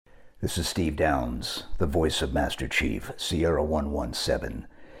This is Steve Downs, the voice of Master Chief, Sierra 117,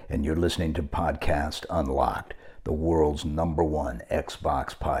 and you're listening to Podcast Unlocked, the world's #1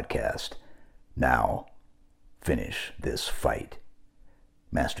 Xbox podcast. Now, finish this fight.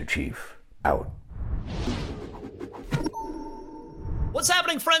 Master Chief, out. What's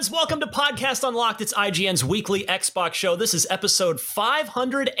happening, friends? Welcome to Podcast Unlocked. It's IGN's weekly Xbox show. This is episode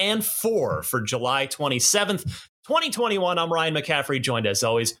 504 for July 27th, 2021. I'm Ryan McCaffrey, joined as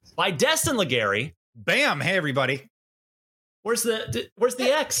always by Destin Legary. Bam! Hey, everybody. Where's the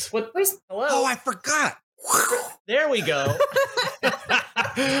X? Hello? Oh, I forgot. There we go.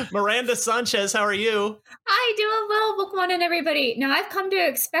 Miranda Sanchez, how are you? Hi, doing well. Book one and everybody. Now, I've come to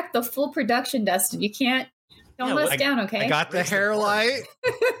expect the full production, Dustin. You can't. Don't let us down, okay? I got the hair light.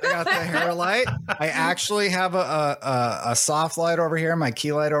 I actually have a soft light over here, my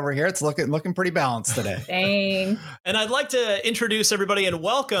key light over here. It's looking pretty balanced today. Dang. And I'd like to introduce everybody and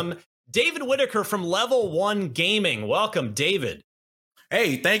welcome David Whitaker from Level 1 Gaming. Welcome, David.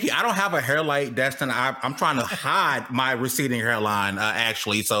 Hey, thank you. I don't have a hair light, Destin. I'm trying to hide my receding hairline,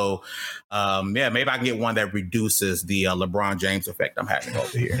 actually. So, maybe I can get one that reduces the LeBron James effect I'm having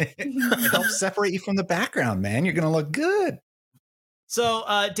over here. It helps separate you from the background, man. You're going to look good. So,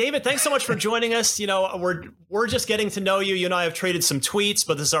 David, thanks so much for joining us. You know, we're just getting to know you. You and I have traded some tweets,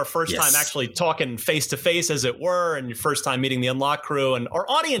 but this is our first time actually talking face to face, as it were, and your first time meeting the Unlock crew, and our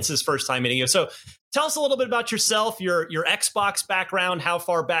audience's first time meeting you. So, tell us a little bit about yourself, your Xbox background, how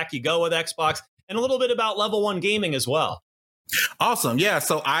far back you go with Xbox, and a little bit about Level 1 Gaming as well. Awesome. Yeah.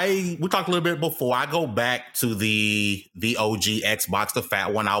 So we talked a little bit before. I go back to the OG Xbox, the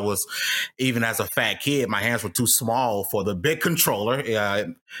fat one. I was, even as a fat kid, my hands were too small for the big controller.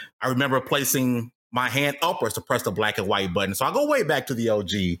 I remember placing my hand upwards to press the black and white button. So I go way back to the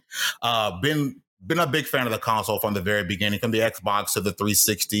OG. Been a big fan of the console from the very beginning, from the Xbox to the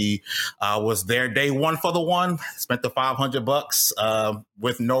 360. Was there day one for the one. Spent the $500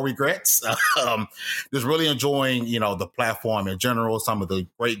 with no regrets. Just really enjoying, the platform in general. Some of the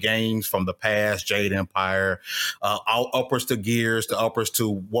great games from the past, Jade Empire, upwards to Gears, to upwards to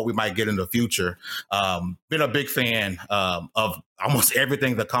what we might get in the future. Been a big fan of almost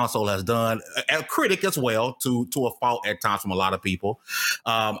everything the console has done. A critic as well, to a fault at times from a lot of people.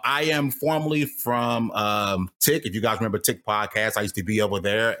 I am formerly from Tick. If you guys remember Tick Podcast, I used to be over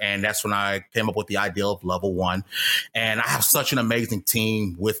there, and that's when I came up with the idea of Level 1. And I have such an amazing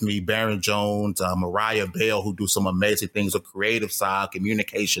team with me, Baron Jones, Mariah Bell, who do some amazing things on the creative side,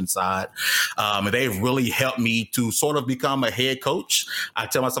 communication side. And they've really helped me to sort of become a head coach. I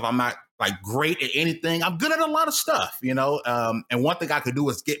tell myself I'm not great at anything. I'm good at a lot of stuff, and one thing I could do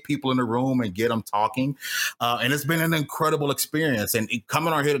is get people in the room and get them talking. And it's been an incredible experience. And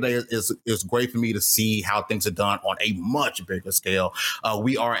coming on here today is great for me to see how things are done on a much bigger scale.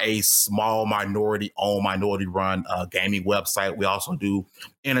 We are a small minority-owned, minority-run gaming website. We also do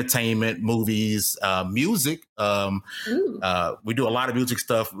entertainment, movies, music. We do a lot of music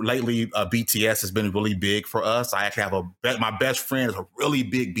stuff. Lately, BTS has been really big for us. I actually have my best friend is a really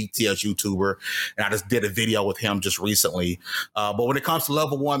big BTS YouTuber, and I just did a video with him just recently. But when it comes to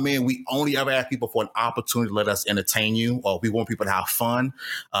Level 1, man, we only ever ask people for an opportunity to let us entertain you, or we want people to have fun.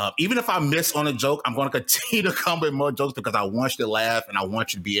 Even if I miss on a joke, I'm going to continue to come with more jokes because I want you to laugh and I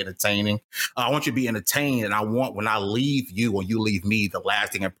want you to be entertaining. I want you to be entertained, and I want, when I leave you or you leave me, the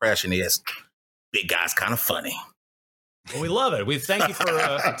lasting impression is, big guy's kind of funny. Well, we love it. We thank you for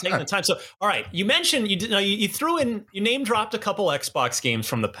taking the time. So, all right, you mentioned you threw in, you name dropped a couple Xbox games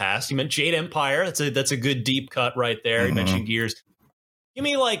from the past. You mentioned Jade Empire. That's a good deep cut right there. You mentioned Gears. Give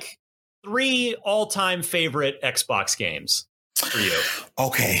me 3 all-time favorite Xbox games for you.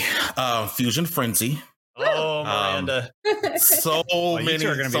 Okay, Fusion Frenzy. Oh, Miranda! So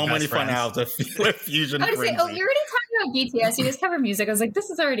many fun hours of Fusion Frenzy. You're already talking about BTS. You just cover music. I was like, this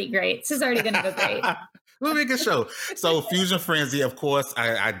is already great. This is already going to go great. We'll make a show. So Fusion Frenzy, of course,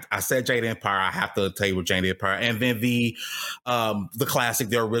 I said Jade Empire. I have to tell you with Jade Empire. And then the classic,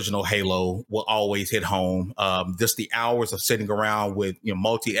 the original Halo will always hit home. Just the hours of sitting around with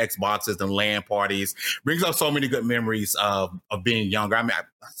multi Xboxes and LAN parties brings up so many good memories of being younger. I mean,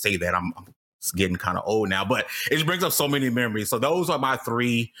 I say that I'm getting kind of old now, but it brings up so many memories. So those are my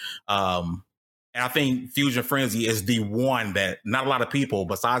 3. And I think Fusion Frenzy is the one that not a lot of people,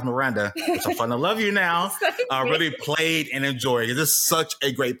 besides Miranda, which I'm fun to love you now, really played and enjoyed. It is such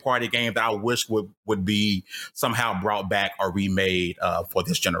a great party game that I wish would be somehow brought back or remade for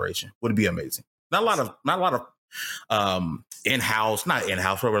this generation. Would be amazing. Not a lot of not in-house,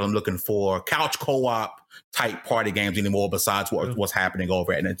 what I'm looking for, couch co-op type party games anymore, besides what's happening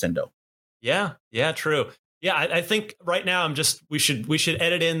over at Nintendo. Yeah, true. Yeah, I think right now we should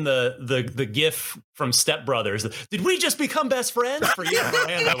edit in the GIF from Step Brothers. Did we just become best friends? For you,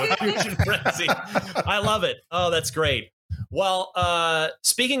 Miranda, with Fusion Frenzy. I love it. Oh, that's great. Well,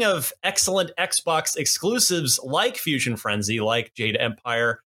 speaking of excellent Xbox exclusives like Fusion Frenzy, like Jade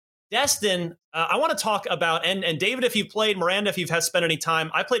Empire, Destin, I want to talk about, and David, if you've played, Miranda, if you've spent any time,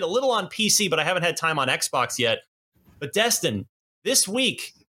 I played a little on PC, but I haven't had time on Xbox yet. But Destin, this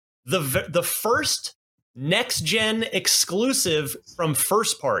week, the first next-gen exclusive from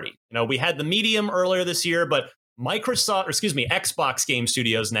first party. You know, we had the Medium earlier this year, but Xbox Game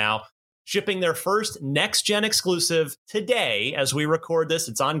Studios now shipping their first next-gen exclusive today as we record this.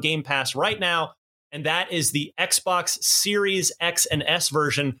 It's on Game Pass right now, and that is the Xbox Series X and S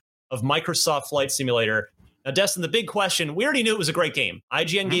version of Microsoft Flight Simulator. Now, Destin, the big question, we already knew it was a great game.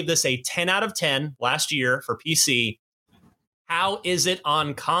 IGN gave this a 10 out of 10 last year for PC. How is it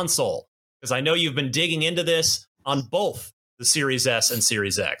on console? Because I know you've been digging into this on both the Series S and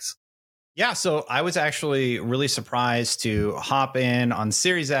Series X. Yeah, so I was actually really surprised to hop in on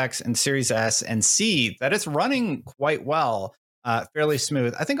Series X and Series S and see that it's running quite well, fairly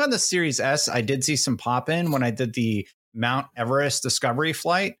smooth. I think on the Series S, I did see some pop in when I did the Mount Everest Discovery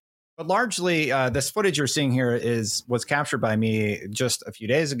flight. But largely, this footage you're seeing here was captured by me just a few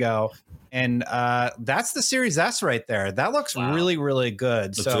days ago. And that's the Series S right there. That looks really, really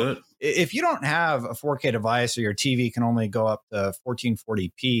good. That's so it. If you don't have a 4K device or your TV can only go up to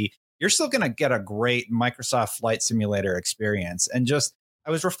 1440p, you're still going to get a great Microsoft Flight Simulator experience. And I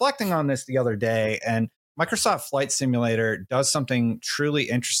was reflecting on this the other day, and Microsoft Flight Simulator does something truly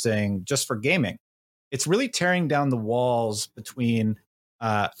interesting just for gaming. It's really tearing down the walls between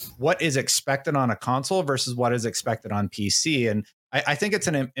what is expected on a console versus what is expected on PC. And I think it's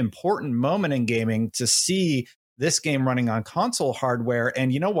an important moment in gaming to see this game running on console hardware.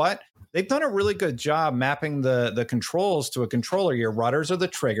 And you know what? They've done a really good job mapping the controls to a controller. Your rudders are the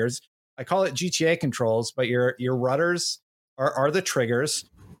triggers. I call it GTA controls, but your rudders are the triggers.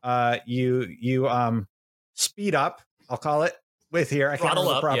 You speed up, I'll call it, with here. I can't Throttle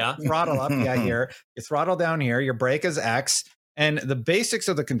up, yeah. Throttle up, yeah, here. You throttle down here. Your brake is X. And the basics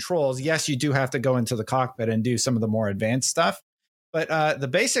of the controls, yes, you do have to go into the cockpit and do some of the more advanced stuff, but the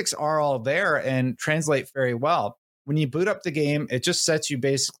basics are all there and translate very well. When you boot up the game, it just sets you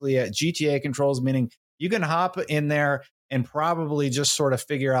basically at GTA controls, meaning you can hop in there and probably just sort of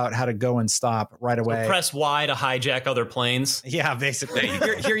figure out how to go and stop right away. So press Y to hijack other planes. Yeah, basically.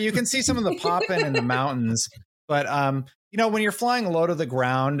 Here you can see some of the pop-in in the mountains, but when you're flying low to the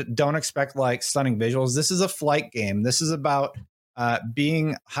ground, don't expect like stunning visuals. This is a flight game. This is about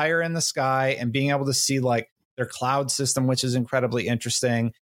being higher in the sky and being able to see like their cloud system, which is incredibly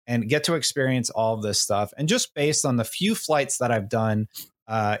interesting, and get to experience all of this stuff. And just based on the few flights that I've done,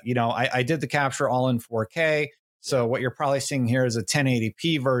 I did the capture all in 4K. So what you're probably seeing here is a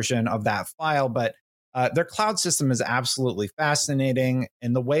 1080p version of that file, but their cloud system is absolutely fascinating.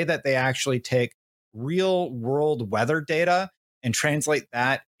 And the way that they actually take real world weather data and translate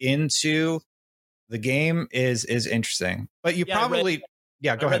that into the game is interesting. But you probably...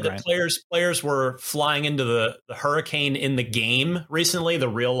 Yeah, go ahead, Ryan. Players were flying into the hurricane in the game recently, the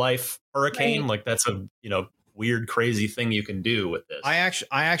real life hurricane. Right. Like that's a weird, crazy thing you can do with this. I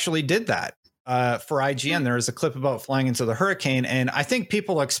actually did that for IGN. There is a clip about flying into the hurricane, and I think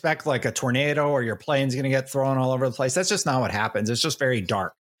people expect like a tornado or your plane's going to get thrown all over the place. That's just not what happens. It's just very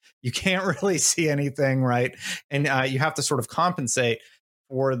dark. You can't really see anything, right? And you have to sort of compensate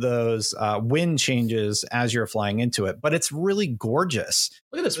for those wind changes as you're flying into it. But it's really gorgeous.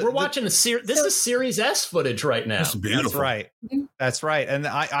 Look at this. We're watching this is Series S footage right now. That's beautiful. That's right. That's right. And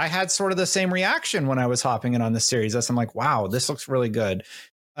I had sort of the same reaction when I was hopping in on the Series S. I'm like, wow, this looks really good.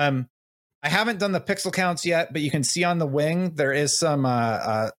 I haven't done the pixel counts yet, but you can see on the wing, there is some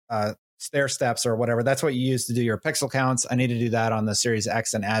stair steps or whatever. That's what you use to do your pixel counts. I need to do that on the Series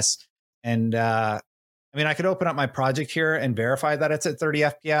X and S. And I could open up my project here and verify that it's at 30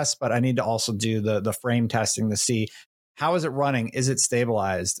 FPS, but I need to also do the frame testing to see how is it running? Is it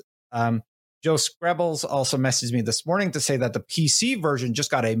stabilized? Joe Screbbles also messaged me this morning to say that the PC version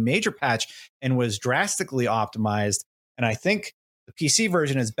just got a major patch and was drastically optimized. And I think the PC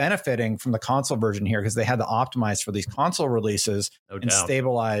version is benefiting from the console version here because they had to optimize for these console releases and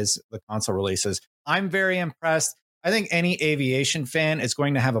stabilize the console releases. I'm very impressed. I think any aviation fan is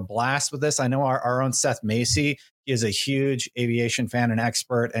going to have a blast with this. I know our own Seth Macy, he is a huge aviation fan and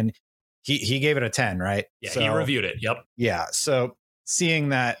expert, and he gave it a 10, right? Yeah, so, he reviewed it. Yep. Yeah. So seeing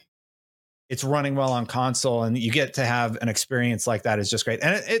that it's running well on console and you get to have an experience like that is just great.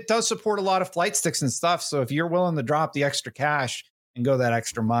 And it does support a lot of flight sticks and stuff. So if you're willing to drop the extra cash and go that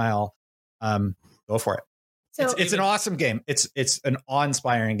extra mile, go for it. So it's an awesome game. It's an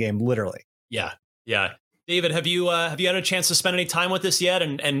awe-inspiring game, literally. Yeah. David, have you had a chance to spend any time with this yet?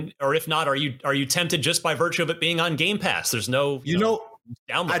 And or if not, are you tempted just by virtue of it being on Game Pass? There's no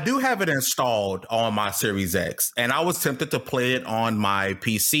download. I do have it installed on my Series X, and I was tempted to play it on my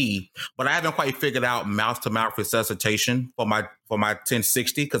PC, but I haven't quite figured out mouse-to-mouth resuscitation for my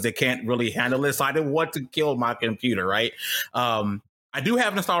 1060 because it can't really handle it. So I didn't want to kill my computer, right? I do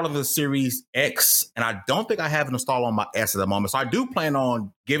have it installed on the Series X, and I don't think I have it installed on my S at the moment. So I do plan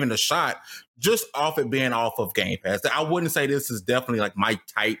on giving it a shot just off it being off of Game Pass. I wouldn't say this is definitely like my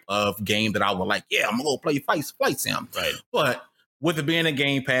type of game that I would like, I'm going to go play Flight Sim. Right. But with it being a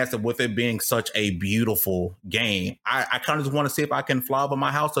Game Pass and with it being such a beautiful game, I kind of just want to see if I can fly over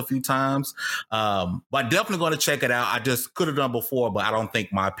my house a few times. But definitely going to check it out. I just could have done before, but I don't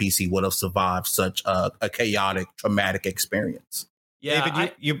think my PC would have survived such a chaotic, traumatic experience. Yeah,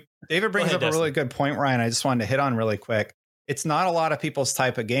 David brings up a really good point, Ryan. I just wanted to hit on really quick. It's not a lot of people's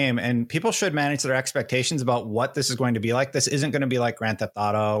type of game, and people should manage their expectations about what this is going to be like. This isn't going to be like Grand Theft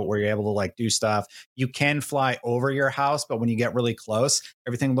Auto where you're able to like do stuff. You can fly over your house, but when you get really close,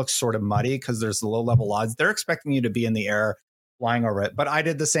 everything looks sort of muddy because there's the low level odds. They're expecting you to be in the air flying over it. But I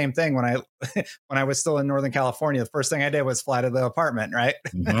did the same thing when I was still in Northern California. The first thing I did was fly to the apartment, right?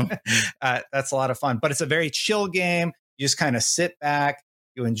 Mm-hmm. That's a lot of fun, but it's a very chill game. You just kind of sit back,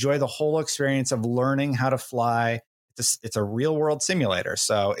 you enjoy the whole experience of learning how to fly. It's a real world simulator.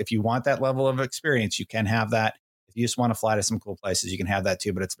 So if you want that level of experience, you can have that. If you just want to fly to some cool places, you can have that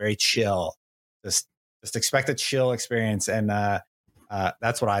too, but it's very chill. Just expect a chill experience. And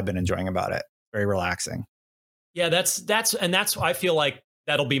that's what I've been enjoying about it. Very relaxing. Yeah, that's I feel like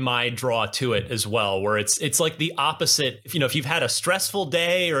that'll be my draw to it as well, where it's like the opposite. If you've had a stressful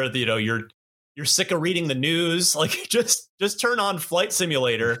day or you're sick of reading the news, like just turn on Flight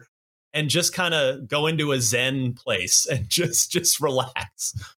Simulator and just kind of go into a Zen place and just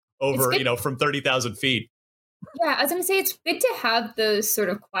relax over, from 30,000 feet. Yeah, I was going to say, it's good to have those sort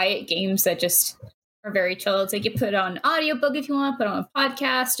of quiet games that just are very chill. It's like you put on an audiobook if you want, put on a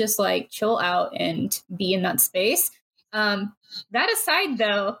podcast, just like chill out and be in that space. That aside,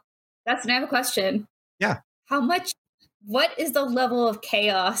 though, I have a question. Yeah. What is the level of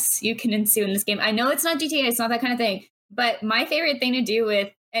chaos you can ensue in this game? I know it's not GTA, it's not that kind of thing, but my favorite thing to do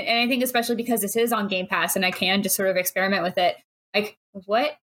with, and I think especially because this is on Game Pass and I can just sort of experiment with it, like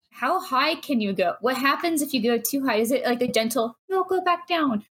how high can you go? What happens if you go too high? Is it like a gentle, no, go back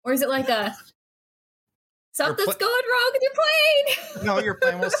down? Or is it like a, something's going wrong with your plane? No,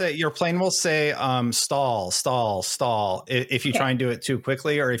 your plane will say stall if you try and do it too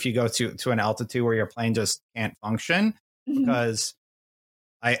quickly, or if you go to an altitude where your plane just can't function. Because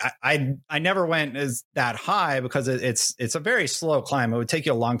I never went as that high because it's a very slow climb. It would take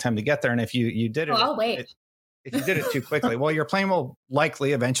you a long time to get there, and if you did it, I'll wait. If you did it too quickly, well, your plane will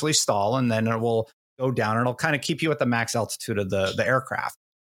likely eventually stall, and then it will go down, and it'll kind of keep you at the max altitude of the aircraft.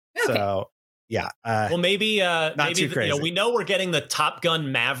 Okay. So yeah. Well, maybe too crazy. We know we're getting the Top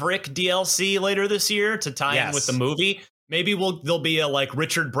Gun Maverick DLC later this year to tie in with the movie. Maybe there'll be a like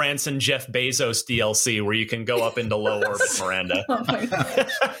Richard Branson, Jeff Bezos DLC where you can go up into low orbit, Miranda. Oh my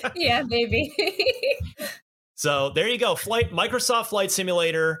gosh. Yeah, maybe. So there you go. Microsoft Flight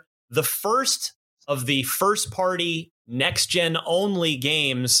Simulator, the first of the first party next gen only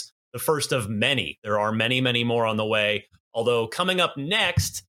games, the first of many. There are many, many more on the way. Although coming up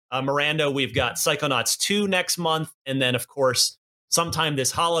next, Miranda, we've got Psychonauts 2 next month. And then, of course, sometime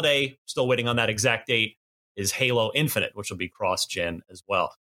this holiday, still waiting on that exact date, is Halo Infinite, which will be cross-gen as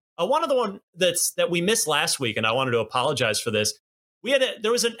well. One of the one that we missed last week, and I wanted to apologize for this.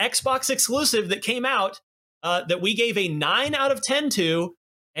 There was an Xbox exclusive that came out that we gave a 9 out of 10 to,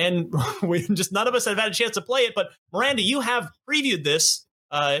 and none of us have had a chance to play it. But Miranda, you have previewed this.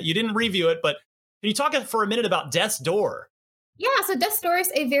 You didn't review it, but can you talk for a minute about Death's Door? Yeah, so Death's Door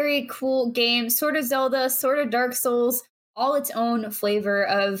is a very cool game, sort of Zelda, sort of Dark Souls, all its own flavor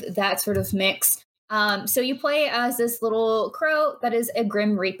of that sort of mix. So you play as this little crow that is a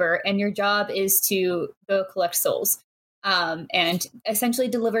Grim Reaper, and your job is to go collect souls and essentially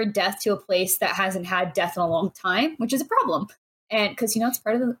deliver death to a place that hasn't had death in a long time, which is a problem. And because, it's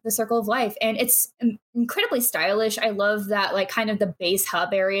part of the circle of life, and it's incredibly stylish. I love that, like, kind of the base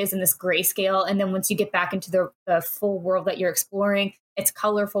hub areas in this grayscale. And then once you get back into the full world that you're exploring, it's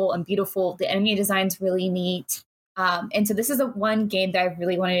colorful and beautiful. The enemy design's really neat. And so this is one game that I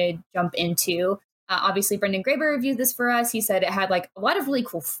really wanted to jump into. Obviously, Brendan Graber reviewed this for us. He said it had like a lot of really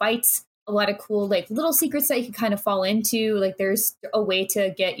cool fights. a lot of cool like little secrets that you can kind of fall into. Like there's a way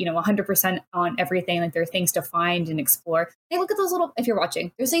to get, 100% on everything. Like there are things to find and explore. Hey, look at those little, if you're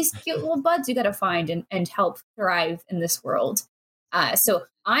watching, there's these cute little buds you got to find and help thrive in this world. So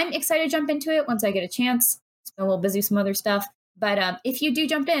I'm excited to jump into it once I get a chance. It's been a little busy with some other stuff. But if you do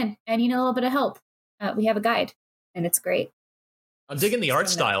jump in and you need a little bit of help, we have a guide and it's great. I'm digging the art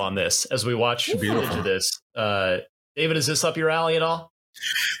style on this as we watch footage of this. David, is this up your alley at all?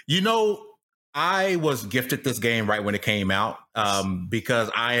 I was gifted this game right when it came out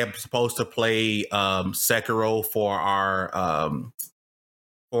because I am supposed to play Sekiro for our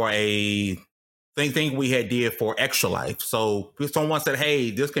for a thing we had did for Extra Life. So someone said,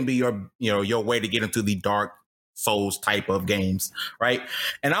 "Hey, this can be your way to get into the Dark Souls type of games," right?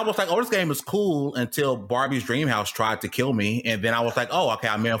 And I was like, "Oh, this game is cool," until Barbie's Dreamhouse tried to kill me, and then I was like, "Oh, okay,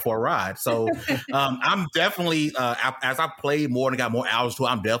 I'm in for a ride." So I'm definitely, as I played more and got more hours to it,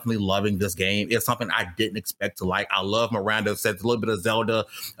 I'm definitely loving this game. It's something I didn't expect to like. I love Miranda said a little bit of Zelda,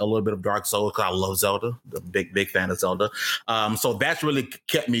 a little bit of Dark Souls because I love Zelda, the big fan of Zelda. So that's really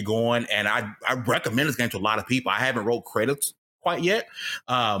kept me going, and I recommend this game to a lot of people. I haven't wrote credits quite yet,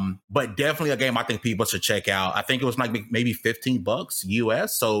 but definitely a game I think people should check out. I think it was like maybe $15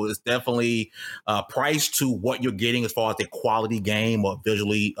 US, so it's definitely priced to what you're getting as far as a quality game or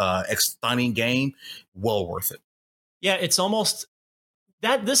visually stunning game. Well worth it. Yeah, it's almost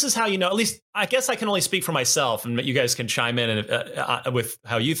that. This is how at least I guess I can only speak for myself, and you guys can chime in with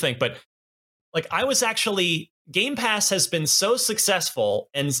how you think. But like I was actually, Game Pass has been so successful,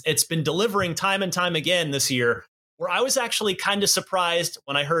 and it's been delivering time and time again this year, where I was actually kind of surprised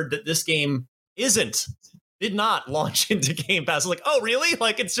when I heard that this game did not launch into Game Pass. I was like, oh, really?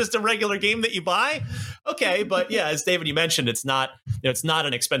 Like it's just a regular game that you buy? Okay. But yeah, as David, you mentioned, it's not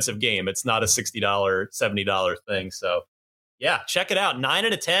an expensive game. It's not a $60, $70 thing. So yeah, check it out. 9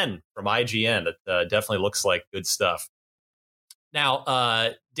 out of 10 from IGN. It definitely looks like good stuff.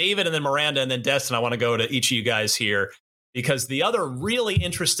 Now, David and then Miranda and then Destin, I want to go to each of you guys here because the other really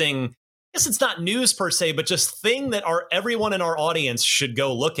interesting, I guess it's not news per se, but just thing that everyone in our audience should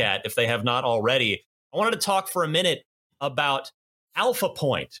go look at if they have not already. I wanted to talk for a minute about Alpha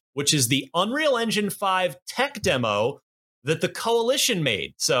Point, which is the Unreal Engine 5 tech demo that the Coalition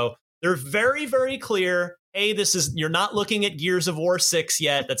made. So they're very, very clear. Hey, you're not looking at Gears of War 6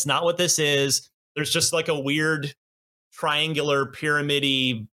 yet. That's not what this is. There's just like a weird triangular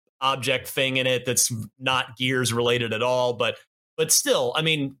pyramid-y object thing in it that's not Gears related at all, but still, I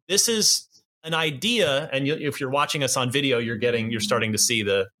mean, this is an idea, and if you're watching us on video, you're starting to see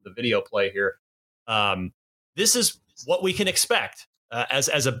the video play here. This is what we can expect as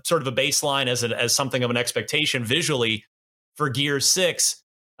a sort of a baseline, as something of an expectation visually for Gears 6.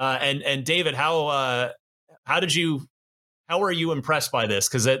 And David, how are you impressed by this?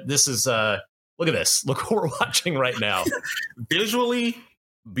 Because this is look at this. Look what we're watching right now. Visually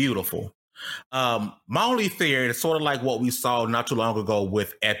beautiful. My only theory is sort of like what we saw not too long ago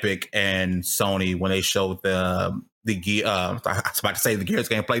with Epic and Sony when they showed the I was about to say the Gears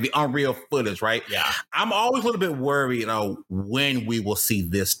gameplay, the Unreal footage, right? Yeah. I'm always a little bit worried, when we will see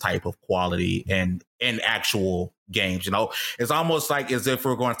this type of quality in actual games. It's almost like as if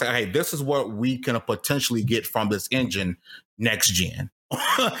we're going to say, hey, this is what we can potentially get from this engine next gen.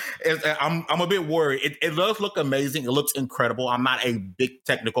 I'm a bit worried. It does look amazing. It looks incredible. I'm not a big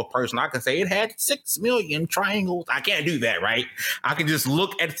technical person. I can say it had 6 million triangles. I can't do that, right? I can just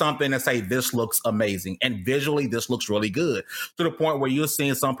look at something and say this looks amazing. And visually, this looks really good, to the point where you're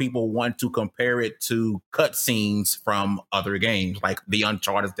seeing some people want to compare it to cutscenes from other games, like the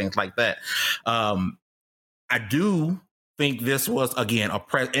Uncharted, things like that. I do think this was, again,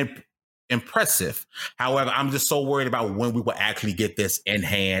 impressive. However, I'm just so worried about when we will actually get this in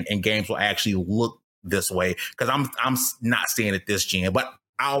hand and games will actually look this way, because I'm not seeing it this gen, but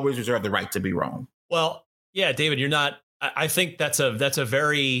I always reserve the right to be wrong. Well, yeah, David, you're not. I think that's a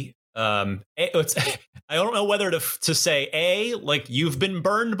very. I don't know whether to say like you've been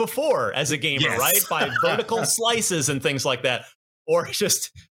burned before as a gamer, yes, right, by vertical slices and things like that, or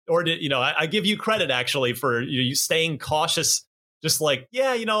I give you credit actually for you staying cautious. Just like,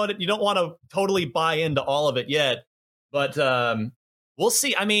 yeah, you don't want to totally buy into all of it yet, but we'll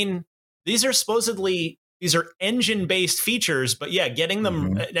see. I mean, these are engine-based features, but yeah, getting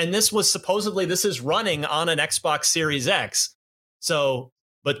them, and this is running on an Xbox Series X. So,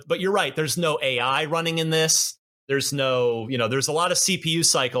 but you're right. There's no AI running in this. There's no, there's a lot of CPU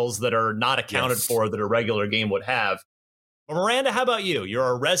cycles that are not accounted for that a regular game would have. But Miranda, how about you? You're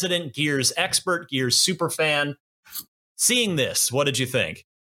a resident Gears expert, Gears super fan. Seeing this, what did you think?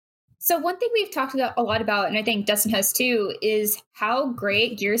 So one thing we've talked a lot about, and I think Dustin has too, is how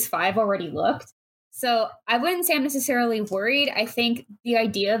great Gears 5 already looked. So I wouldn't say I'm necessarily worried. I think the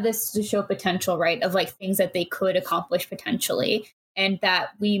idea of this is to show potential, right, of like things that they could accomplish potentially and that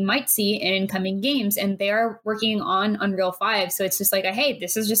we might see in incoming games. And they are working on Unreal 5. So it's just like, hey,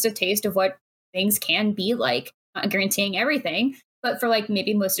 this is just a taste of what things can be like, not guaranteeing everything, but for like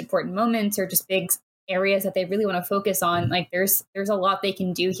maybe most important moments or just big areas that they really want to focus on, like there's a lot they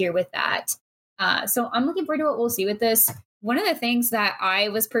can do here with that. So I'm looking forward to what we'll see with this. One of the things that I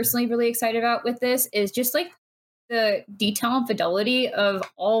was personally really excited about with this is just like the detail and fidelity of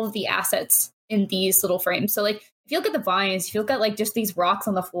all of the assets in these little frames. So like if you look at the vines, if you look at like just these rocks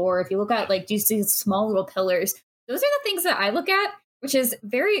on the floor, if you look at like just these small little pillars, those are the things that I look at, which is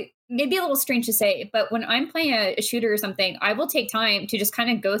maybe a little strange to say, but when I'm playing a shooter or something, I will take time to just kind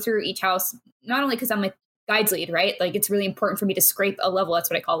of go through each house, not only because I'm a guides lead, right? Like it's really important for me to scrape a level. That's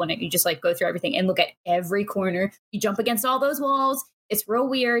what I call when you just like go through everything and look at every corner. You jump against all those walls. It's real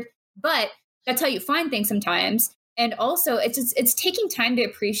weird, but that's how you find things sometimes. And also it's taking time to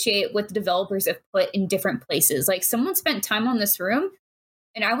appreciate what the developers have put in different places. Like someone spent time on this room,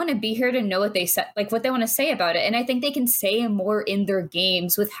 and I want to be here to know what they said, like what they want to say about it. And I think they can say more in their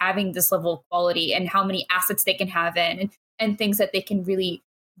games with having this level of quality and how many assets they can have and things that they can really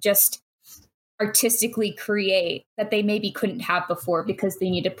just artistically create that they maybe couldn't have before because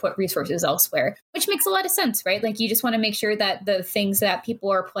they need to put resources elsewhere, which makes a lot of sense, right? Like you just want to make sure that the things that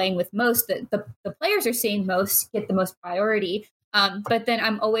people are playing with most, that the players are seeing most, get the most priority. But then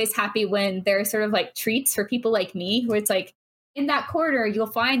I'm always happy when there are sort of like treats for people like me, where it's like, in that corner, you'll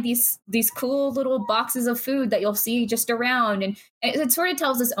find these cool little boxes of food that you'll see just around. And it sort of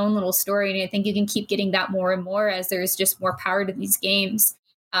tells its own little story. And I think you can keep getting that more and more as there's just more power to these games.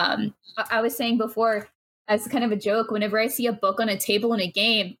 I was saying before, as kind of a joke, whenever I see a book on a table in a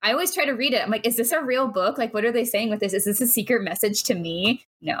game, I always try to read it. I'm like, is this a real book? Like, what are they saying with this? Is this a secret message to me?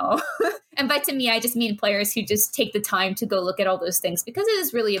 No. And by to me, I just mean players who just take the time to go look at all those things, because it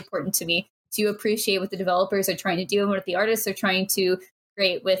is really important to me to appreciate what the developers are trying to do and what the artists are trying to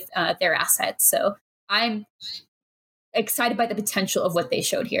create with their assets. So I'm excited by the potential of what they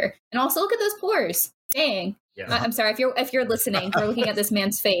showed here. And also look at those pores. Dang. Yeah. I'm sorry, if you're listening, you're looking at this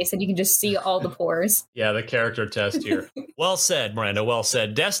man's face and you can just see all the pores. Yeah, the character test here. Well said, Miranda. Well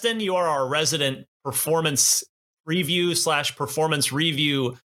said. Destin, you are our resident performance review/performance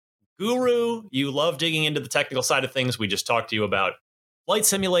review guru. You love digging into the technical side of things. We just talked to you about Flight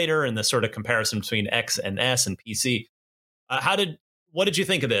Simulator and the sort of comparison between X and S and PC. What did you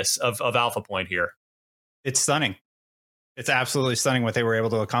think of this, of Alpha Point here? It's stunning. It's absolutely stunning what they were able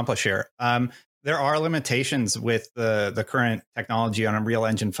to accomplish here. There are limitations with the current technology on Unreal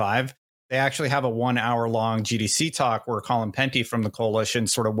Engine 5. They actually have a 1 hour long GDC talk where Colin Penty from the Coalition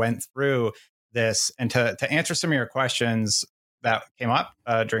sort of went through this. And to answer some of your questions that came up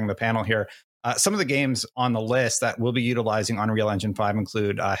during the panel here, some of the games on the list that will be utilizing Unreal Engine 5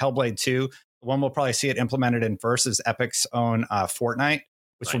 include Hellblade 2. The one we'll probably see it implemented in first is Epic's own Fortnite,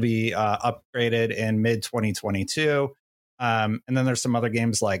 which will be upgraded in mid-2022. And then there's some other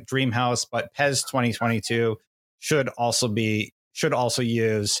games like Dreamhouse, but PES 2022 should also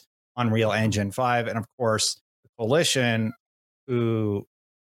use Unreal Engine 5. And of course, the Coalition, who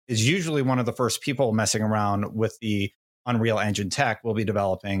is usually one of the first people messing around with the Unreal Engine tech, will be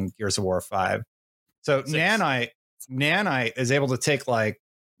developing Gears of War 5. So Nanite is able to take like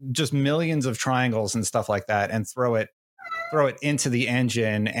just millions of triangles and stuff like that and throw it into the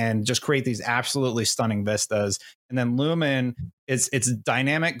engine and just create these absolutely stunning vistas. And then Lumen, it's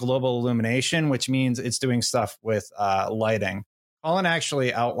dynamic global illumination, which means it's doing stuff with lighting. Colin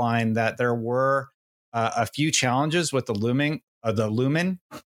actually outlined that there were a few challenges with the Lumen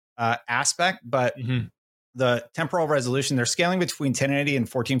aspect, but the temporal resolution, they're scaling between 1080 and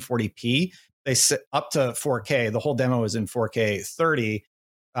 1440p. They sit up to 4K. The whole demo is in 4K 30.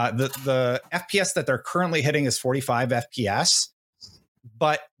 The FPS that they're currently hitting is 45 FPS,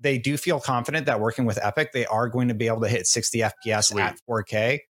 but they do feel confident that working with Epic, they are going to be able to hit 60 FPS at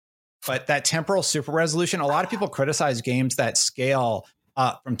 4K. But that temporal super resolution, a lot of people criticize games that scale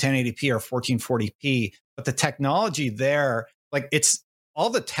up from 1080p or 1440p, but the technology there, like it's all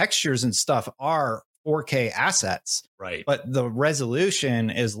the textures and stuff are 4K assets, right? But the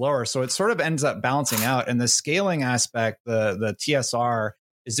resolution is lower. So it sort of ends up balancing out. And the scaling aspect, the TSR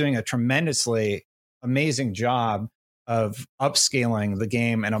is doing a tremendously amazing job of upscaling the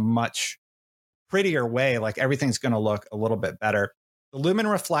game in a much prettier way. Like everything's going to look a little bit better. The Lumen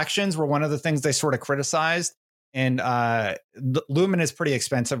reflections were one of the things they sort of criticized. And Lumen is pretty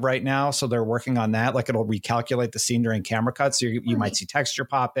expensive right now, so they're working on that. Like it'll recalculate the scene during camera cuts. So you might see texture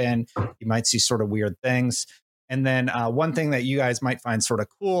pop in. You might see sort of weird things. And then one thing that you guys might find sort of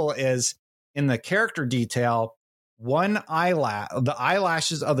cool is in the character detail, the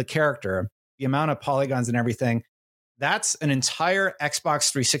eyelashes of the character, the amount of polygons and everything, that's an entire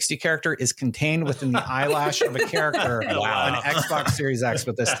Xbox 360 character is contained within the eyelash of a character on Xbox Series X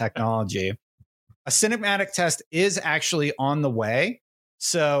with this technology. A cinematic test is actually on the way.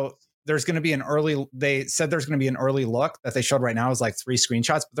 So there's going to be they said there's going to be an early look that they showed right now is like 3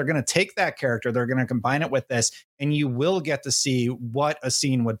 screenshots, but they're going to take that character, they're going to combine it with this, and you will get to see what a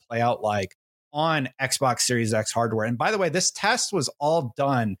scene would play out like on Xbox Series X hardware. And by the way, this test was all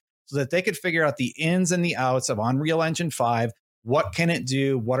done so that they could figure out the ins and the outs of Unreal Engine 5. What can it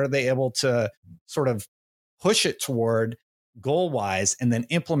do? What are they able to sort of push it toward goal-wise, and then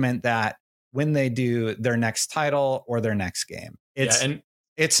implement that when they do their next title or their next game.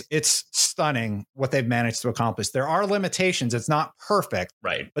 It's stunning what they've managed to accomplish. There are limitations. It's not perfect,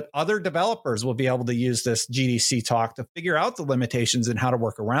 right? But other developers will be able to use this GDC talk to figure out the limitations and how to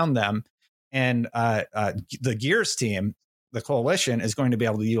work around them. And the Gears team, the Coalition, is going to be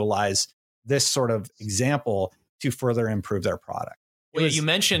able to utilize this sort of example to further improve their product. Well, you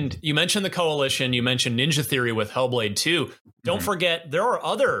mentioned the Coalition. You mentioned Ninja Theory with Hellblade 2. Don't forget, there are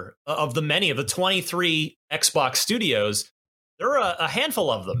other of the 23 Xbox studios. There are a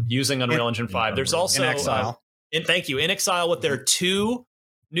handful of them using Unreal Engine 5. There's also inXile. inXile with their 2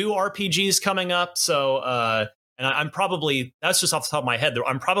 new RPGs coming up. So, and I'm probably, that's just off the top of my head,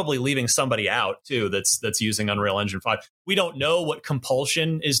 I'm probably leaving somebody out too that's using Unreal Engine 5. We don't know what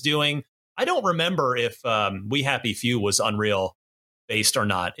Compulsion is doing. I don't remember if We Happy Few was Unreal based or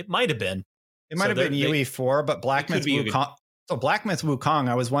not. It might have been. It might have been UE4, but Black Myth Wukong. So Black Myth Wukong,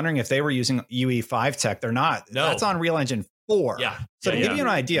 I was wondering if they were using UE5 tech. They're not. No. That's on Unreal Engine 4. Yeah. So to give you an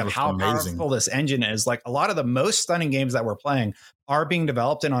idea of how powerful this engine is, like a lot of the most stunning games that we're playing are being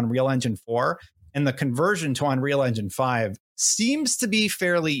developed in Unreal Engine 4. And the conversion to Unreal Engine 5 seems to be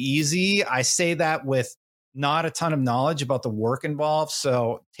fairly easy. I say that with not a ton of knowledge about the work involved,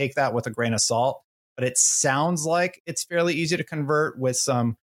 so take that with a grain of salt. But it sounds like it's fairly easy to convert with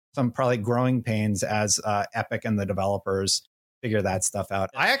some probably growing pains as Epic and the developers figure that stuff out.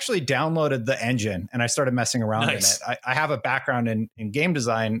 I actually downloaded the engine and I started messing around in it. I have a background in game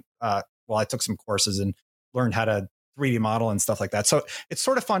design. I took some courses and learned how to 3D model and stuff like that. So it's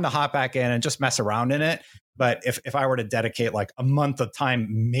sort of fun to hop back in and just mess around in it. But if I were to dedicate like a month of time,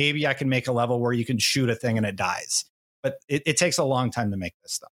 maybe I can make a level where you can shoot a thing and it dies. But it takes a long time to make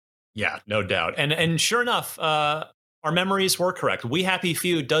this stuff. Yeah, no doubt. And sure enough, our memories were correct. We Happy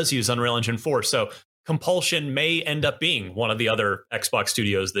Few does use Unreal Engine 4. So Compulsion may end up being one of the other Xbox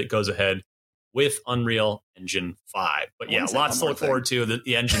studios that goes ahead with Unreal Engine 5. But yeah, lots to look forward to.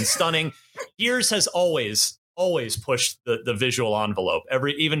 The engine's stunning. Gears has always pushed the visual envelope.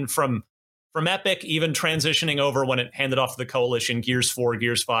 Even from Epic, even transitioning over when it handed off to the Coalition, Gears 4,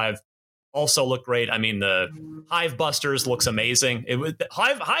 Gears 5 also look great. I mean, the Hive Busters looks amazing.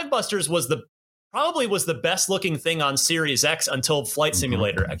 Hive Busters was probably the best looking thing on Series X until Flight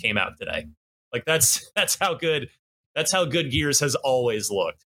Simulator came out today. Like that's how good Gears has always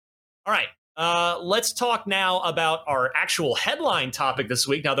looked. All right, let's talk now about our actual headline topic this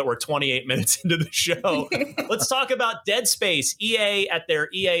week. Now that we're 28 minutes into the show, let's talk about Dead Space. EA at their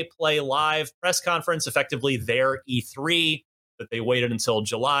EA Play Live press conference, effectively their E3 that they waited until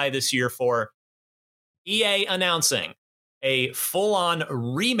July this year for. EA announcing a full-on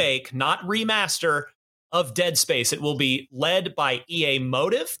remake, not remaster, of Dead Space. It will be led by EA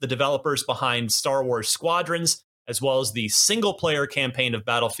Motive, the developers behind Star Wars Squadrons, as well as the single-player campaign of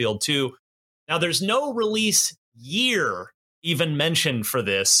Battlefield 2. Now, there's no release year even mentioned for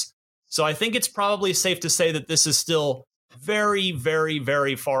this, so I think it's probably safe to say that this is still very, very,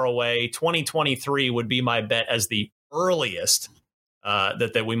 very far away. 2023 would be my bet as the earliest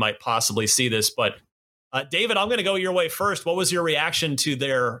that we might possibly see this. But David, I'm going to go your way first. What was your reaction to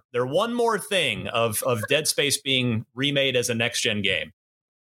their one more thing of Dead Space being remade as a next-gen game?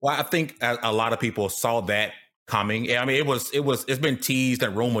 Well, I think a lot of people saw that coming. I mean, it's been teased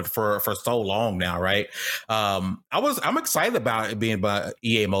and rumored for so long now, right? I'm excited about it being by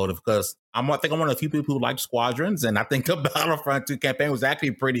EA Motive because I think I'm one of the few people who like Squadrons, and I think the Battlefront 2 campaign was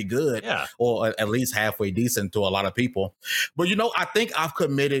actually pretty good, or at least halfway decent to a lot of people. But I think I've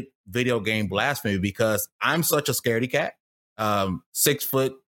committed video game blasphemy because I'm such a scaredy cat. 6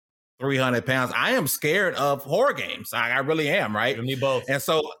 foot, 300 pounds. I am scared of horror games. I really am, right? Me both. And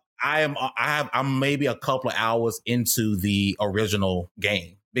so I'm maybe a couple of hours into the original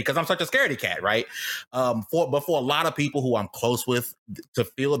game. because I'm such a scaredy cat, right? But for a lot of people who I'm close with, to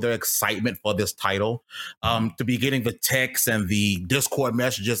feel their excitement for this title, to be getting the texts and the Discord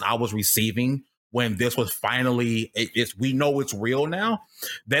messages I was receiving when this was finally, we know it's real now.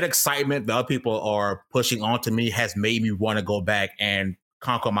 That excitement that other people are pushing onto me has made me want to go back and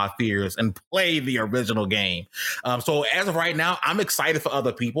conquer my fears and play the original game. So as of right now, I'm excited for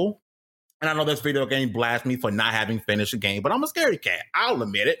other people. And I know this video game blasts me for not having finished the game, but I'm a scaredy cat. I'll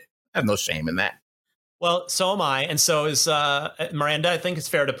admit it. I have no shame in that. Well, so am I. And so is Miranda. I think it's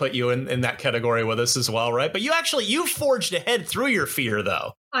fair to put you in that category with us as well, right? But you forged ahead through your fear,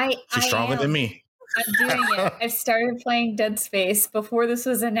 though. She's stronger than me. I'm doing it. I've started playing Dead Space before this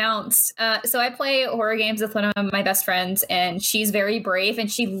was announced. So I play horror games with one of my best friends, and she's very brave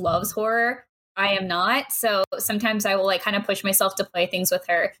and she loves horror. I am not. So sometimes I will like kind of push myself to play things with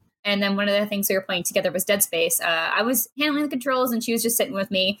her. And then one of the things we were playing together was Dead Space. I was handling the controls and she was just sitting with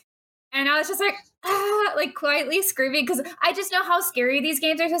me. And I was just like quietly screaming because I just know how scary these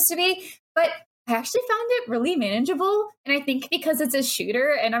games are supposed to be. But I actually found it really manageable. And I think because it's a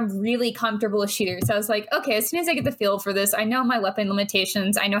shooter and I'm really comfortable with shooters. So I was like, okay, as soon as I get the feel for this, I know my weapon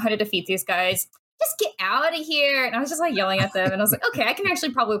limitations. I know how to defeat these guys. Just get out of here. And I was just like yelling at them. And I was like, okay, I can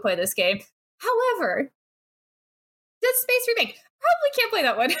actually probably play this game. However, Dead Space Remake, probably can't play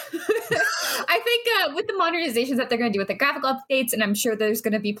that one. I think with the modernizations that they're going to do with the graphical updates, and I'm sure there's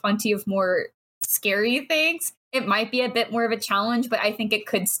going to be plenty of more scary things, it might be a bit more of a challenge, but I think it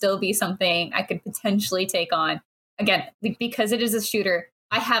could still be something I could potentially take on. Again, because it is a shooter,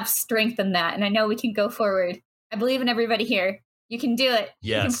 I have strength in that, and I know we can go forward. I believe in everybody here. You can do it.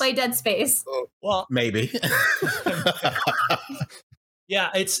 Yes. You can play Dead Space. Well, maybe. Yeah,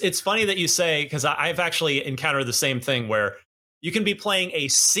 it's funny that you say, because I've actually encountered the same thing where you can be playing a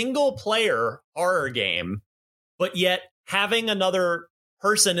single player horror game, but yet having another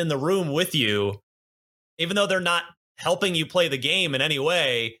person in the room with you, even though they're not helping you play the game in any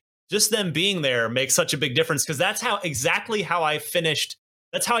way, just them being there makes such a big difference. Because that's exactly how I finished.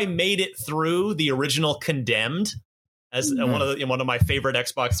 That's how I made it through the original Condemned as one of my favorite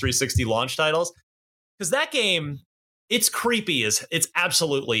Xbox 360 launch titles. Because that game, it's creepy. It's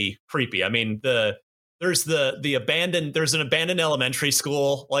absolutely creepy. I mean, there's an abandoned elementary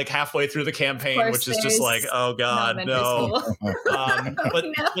school like halfway through the campaign, which is just like, oh god, no. But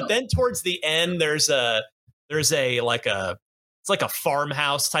then towards the end, there's a it's like a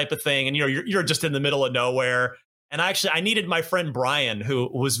farmhouse type of thing, and you're just in the middle of nowhere. And I needed my friend Brian, who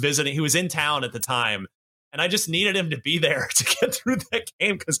was visiting, who was in town at the time. And I just needed him to be there to get through that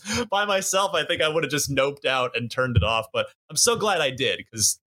game, because by myself, I think I would have just noped out and turned it off. But I'm so glad I did,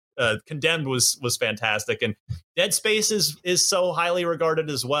 because Condemned was fantastic, and Dead Space is so highly regarded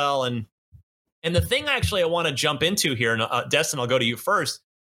as well. And the thing actually I want to jump into here, and Destin, I'll go to you first,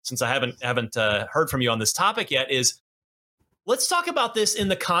 since I haven't heard from you on this topic yet, is let's talk about this in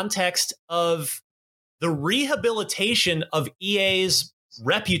the context of the rehabilitation of EA's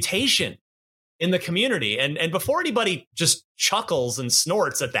reputation in the community. And before anybody just chuckles and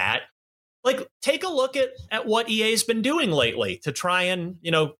snorts at that, like, take a look at what EA's been doing lately to try and,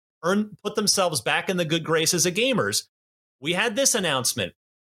 put themselves back in the good graces of gamers. We had this announcement.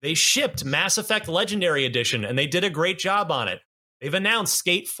 They shipped Mass Effect Legendary Edition, and they did a great job on it. They've announced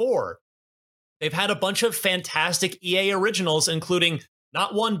Skate 4. They've had a bunch of fantastic EA originals, including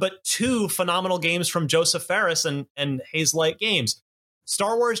not one, but two phenomenal games from Joseph Fares and Hazelight Games.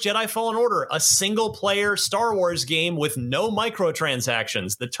 Star Wars Jedi Fallen Order, a single-player Star Wars game with no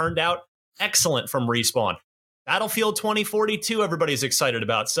microtransactions that turned out excellent from Respawn. Battlefield 2042, everybody's excited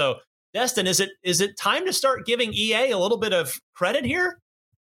about. So, Destin, is it time to start giving EA a little bit of credit here?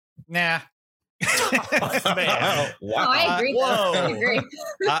 Nah. Man. Wow. I agree. I agree.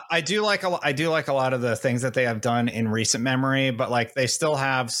 I do like a lot of the things that they have done in recent memory, but like they still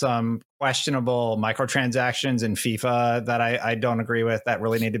have some questionable microtransactions in FIFA that I don't agree with, that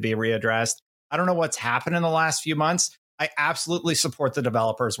really need to be readdressed. I don't know what's happened in the last few months. I absolutely support the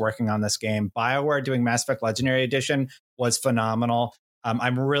developers working on this game. BioWare doing Mass Effect Legendary Edition was phenomenal.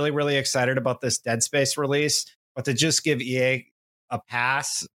 I'm really, really excited about this Dead Space release, but to just give EA a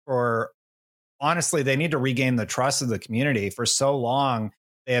pass for, honestly, they need to regain the trust of the community. For so long,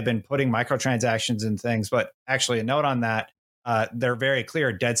 they have been putting microtransactions in things, but actually a note on that, they're very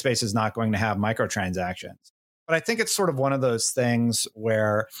clear Dead Space is not going to have microtransactions. But I think it's sort of one of those things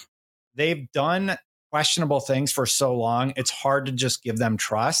where they've done questionable things for so long, it's hard to just give them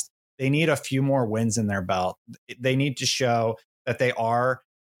trust. They need a few more wins in their belt. They need to show that they are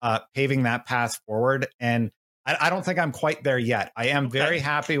paving that path forward. And I don't think I'm quite there yet. I am very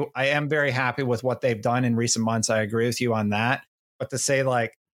happy. I am very happy with what they've done in recent months. I agree with you on that. But to say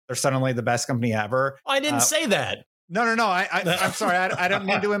like they're suddenly the best company ever. I didn't say that. No. I'm sorry. I don't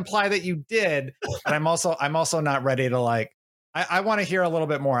mean to imply that you did, but I'm also not ready to like. I want to hear a little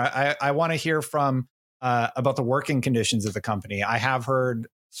bit more. I want to hear from about the working conditions of the company. I have heard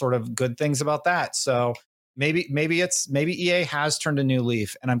sort of good things about that. So maybe EA has turned a new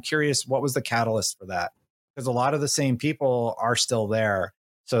leaf, and I'm curious what was the catalyst for that, because a lot of the same people are still there.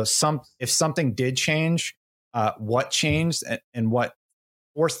 So if something did change, what changed and what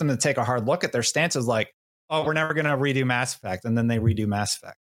forced them to take a hard look at their stances, like, oh, we're never going to redo Mass Effect, and then they redo Mass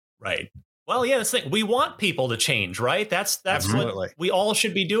Effect. Right. Well, yeah, that's the thing. We want people to change, right? That's Absolutely. what we all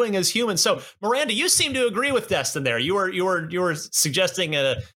should be doing as humans. So, Miranda, you seem to agree with Destin there. You were suggesting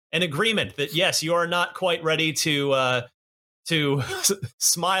an agreement that yes, you are not quite ready to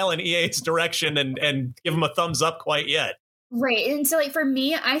smile in EA's direction and give them a thumbs up quite yet. Right. And so, like, for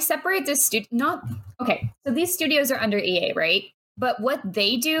me, I separate this so these studios are under EA, right? But what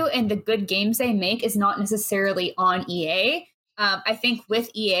they do and the good games they make is not necessarily on EA. I think with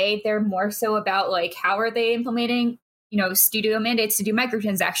EA, they're more so about like, how are they implementing, studio mandates to do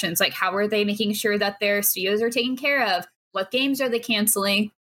microtransactions? Like, how are they making sure that their studios are taken care of? What games are they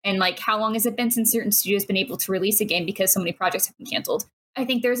canceling? And like, how long has it been since certain studios been able to release a game because so many projects have been canceled? I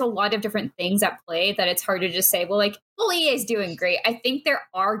think there's a lot of different things at play that it's hard to just say, well, EA is doing great. I think there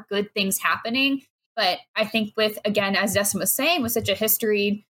are good things happening. But I think with, again, as Destin was saying, with such a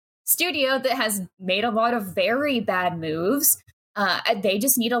history studio that has made a lot of very bad moves, they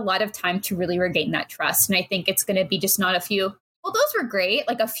just need a lot of time to really regain that trust. And I think it's going to be just not a few, well, those were great,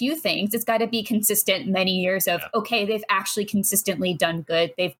 like a few things. It's got to be consistent many years of, okay, they've actually consistently done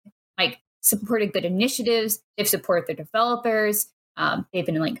good. They've like supported good initiatives. They've supported their developers. They've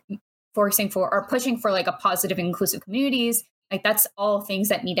been like pushing for like a positive and inclusive communities. Like, that's all things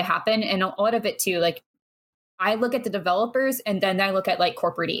that need to happen. And a lot of it too, like, I look at the developers and then I look at like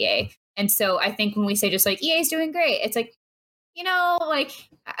corporate EA. And so I think when we say just like EA is doing great, it's like, like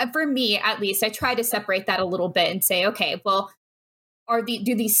for me, at least, I try to separate that a little bit and say, okay, well,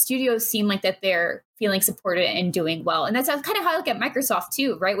 do these studios seem like that they're feeling supported and doing well? And that's kind of how I look at Microsoft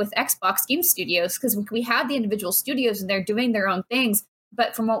too, right? With Xbox Game Studios, because we have the individual studios and they're doing their own things.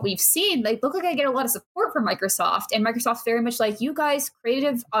 But from what we've seen, they look like I get a lot of support from Microsoft, and Microsoft's very much like, you guys,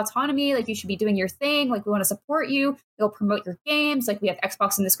 creative autonomy, like you should be doing your thing. Like, we want to support you. We'll promote your games. Like, we have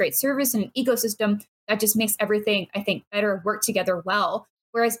Xbox in this great service and an ecosystem that just makes everything, I think, better, work together well.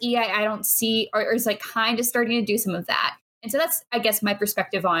 Whereas EA, I don't see, or is like kind of starting to do some of that. And so that's, I guess, my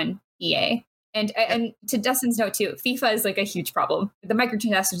perspective on EA. And to Dustin's note too, FIFA is like a huge problem. The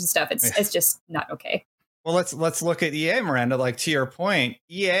microtransactions and stuff, it's just not okay. Well, let's look at EA, Miranda. Like, to your point,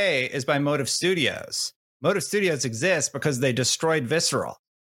 EA is by Motive Studios. Motive Studios exists because they destroyed Visceral,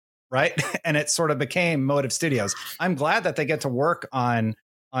 right? And it sort of became Motive Studios. I'm glad that they get to work on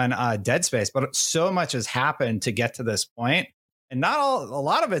Dead Space, but so much has happened to get to this point, and a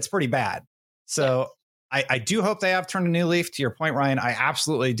lot of it's pretty bad. So I do hope they have turned a new leaf. To your point, Ryan, I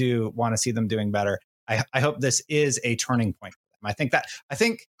absolutely do want to see them doing better. I hope this is a turning point for them. I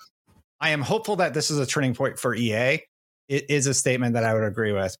think I am hopeful that this is a turning point for EA. It is a statement that I would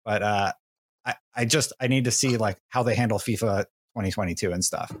agree with, but I need to see like how they handle FIFA 2022 and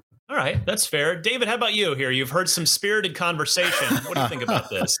stuff. All right, that's fair. David, how about you here? You've heard some spirited conversation. What do you think about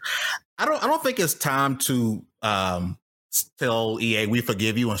this? I don't think it's time to tell EA we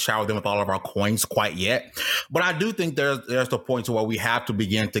forgive you and shower them with all of our coins quite yet. But I do think there's the point to where we have to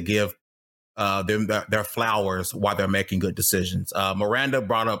begin to give them their flowers while they're making good decisions. Miranda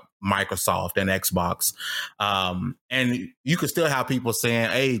brought up Microsoft and Xbox. And you could still have people saying,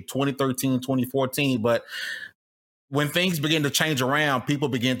 hey, 2013, 2014, but when things begin to change around, people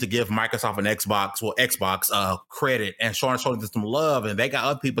begin to give Microsoft and Xbox credit and showing them some love. And they got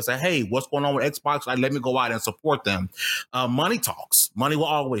other people say, hey, what's going on with Xbox? Let me go out and support them. Money talks. Money will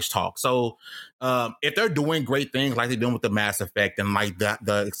always talk. So if they're doing great things like they're doing with the Mass Effect and like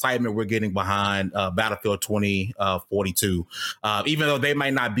the excitement we're getting behind Battlefield 2042, even though they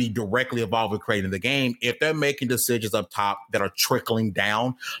might not be directly involved with creating the game, if they're making decisions up top that are trickling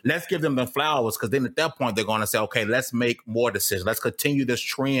down, let's give them the flowers, because then at that point they're going to say, okay, let's make more decisions. Let's continue this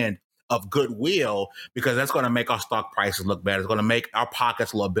trend of goodwill, because that's going to make our stock prices look better. It's going to make our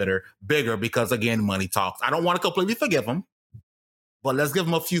pockets a little bigger because, again, money talks. I don't want to completely forgive them, but let's give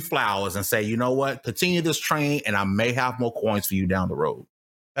them a few flowers and say, you know what, continue this train and I may have more coins for you down the road.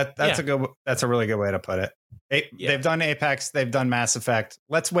 That's a really good way to put it. They've done Apex, they've done Mass Effect.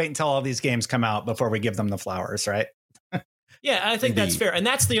 Let's wait until all these games come out before we give them the flowers, right? Yeah, I think that's fair. And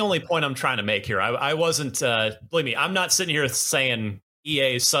that's the only point I'm trying to make here. I wasn't, believe me, I'm not sitting here saying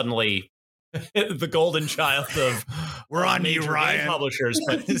EA is suddenly the golden child of we're on you, Ryan. Publishers.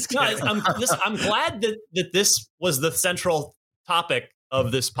 But guys, I'm glad that this was the central topic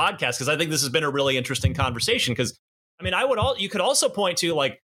of this podcast, because I think this has been a really interesting conversation. Because I mean, you could also point to,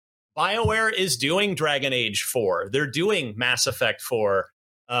 like, BioWare is doing Dragon Age 4. They're doing Mass Effect 4.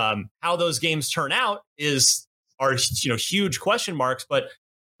 How those games turn out are huge question marks. But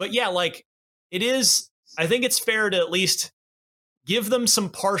yeah, like, it is. I think it's fair to at least give them some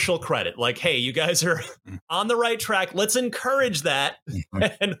partial credit. Like, hey, you guys are on the right track. Let's encourage that,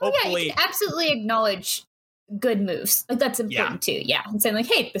 and hopefully, you can absolutely acknowledge good moves. Like, that's important too. Yeah, and saying like,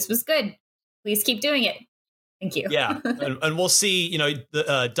 hey, this was good. Please keep doing it. Thank you. Yeah, and we'll see.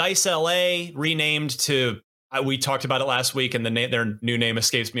 The Dice LA renamed to. We talked about it last week, and their new name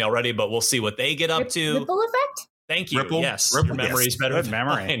escapes me already. But we'll see what they get up to. Ripple effect. Thank you. Ripple? Yes, Ripple, your memory is better than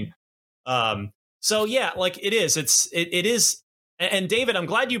mine. So yeah, like it is. It is. And David, I'm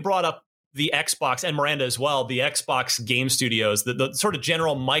glad you brought up the Xbox, and Miranda as well, the Xbox Game Studios, the sort of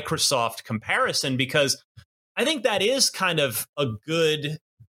general Microsoft comparison, because I think that is kind of a good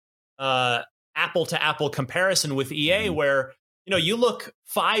apple to apple comparison with EA, where, you look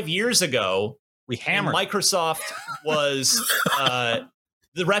 5 years ago, we hammered Microsoft was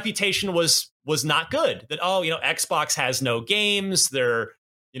the reputation was not good. That Xbox has no games. Their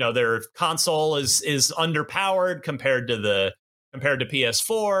console is underpowered compared to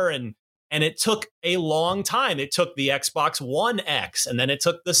PS4, and it took a long time. It took the Xbox One X, and then it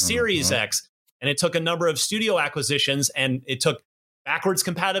took the Series X, and it took a number of studio acquisitions, and it took backwards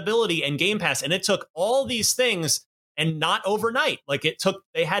compatibility and Game Pass, and it took all these things, and not overnight. Like,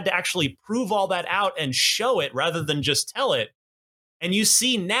 they had to actually prove all that out and show it rather than just tell it. And you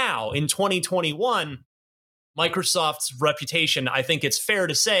see now in 2021, Microsoft's reputation, I think it's fair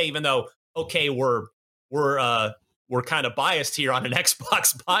to say, even though, okay, we're kind of biased here on an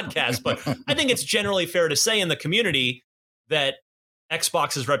Xbox podcast, but I think it's generally fair to say in the community that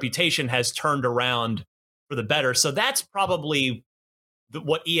Xbox's reputation has turned around for the better. So that's probably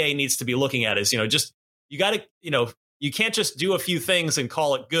what EA needs to be looking at, is, just, you got to, you can't just do a few things and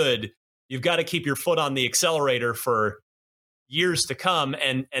call it good. You've got to keep your foot on the accelerator for years to come,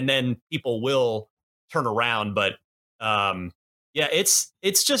 and then people will turn around. But yeah, it's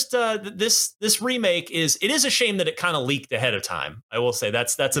just this remake is a shame that it kind of leaked ahead of time. I will say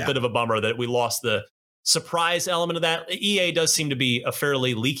that's a bit of a bummer that we lost the surprise element of that. EA does seem to be a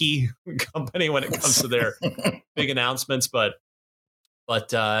fairly leaky company when it comes to their big announcements, but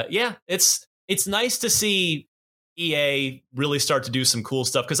yeah, it's nice to see EA really start to do some cool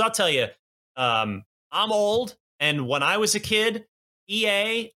stuff. Because I'll tell you, I'm old, and when I was a kid,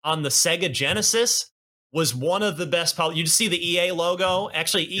 EA on the Sega Genesis was one of the best. You'd see the EA logo.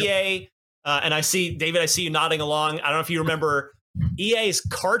 Actually, EA, and I see, David, I see you nodding along. I don't know if you remember, EA's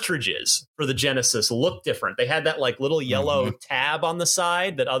cartridges for the Genesis look different. They had that like little yellow tab on the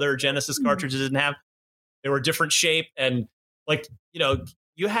side that other Genesis cartridges didn't have. They were different shape, and like,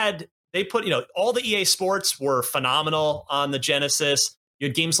 they put, all the EA Sports were phenomenal on the Genesis. You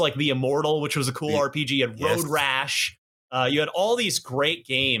had games like The Immortal, which was a cool RPG. You had Road Rash. You had all these great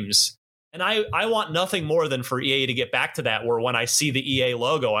games. And I want nothing more than for EA to get back to that, where when I see the EA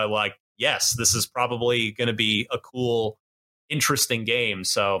logo, I'm like, yes, this is probably going to be a cool, interesting game.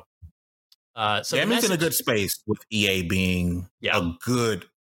 So Gammy's in a good space with EA being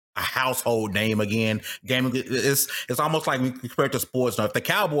a household name again. Gaming it's almost like we compare to sports. Now, if the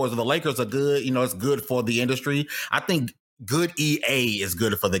Cowboys or the Lakers are good, it's good for the industry. I think good EA is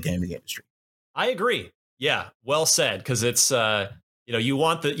good for the gaming industry. I agree. Yeah, well said. Because it's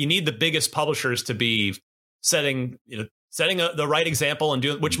you need the biggest publishers to be setting the right example and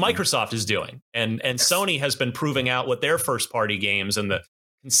doing, which Microsoft is doing, and Sony has been proving out with their first party games and the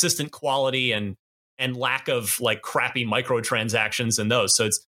consistent quality and lack of like crappy microtransactions in those. So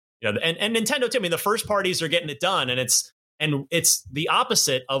it's, and Nintendo too. I mean, the first parties are getting it done, and it's the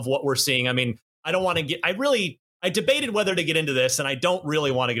opposite of what we're seeing. I mean, I don't want to get. I debated whether to get into this, and I don't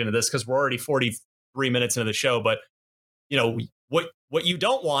really want to get into this because we're already 43 minutes into the show. But what you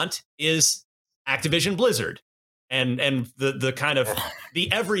don't want is Activision Blizzard and the kind of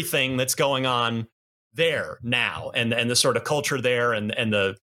the everything that's going on there now, and the sort of culture there, and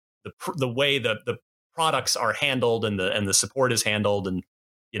the way the products are handled and the support is handled, and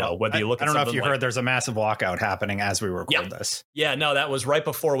whether you look at, I don't know if you heard, there's a massive walkout happening as we record this. Yeah, no, that was right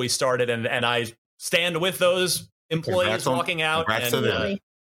before we started, and I stand with those employees walking out,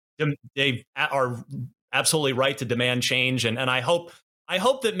 and they are absolutely right to demand change, and I hope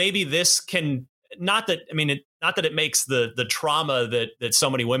that maybe this can, not that it makes the trauma that so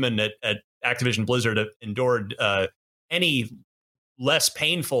many women at Activision Blizzard have endured any less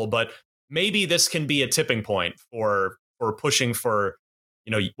painful, but maybe this can be a tipping point for pushing for,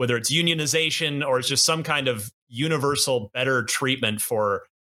 whether it's unionization or it's just some kind of universal better treatment for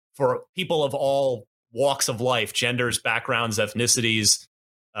people of all walks of life, genders, backgrounds, ethnicities,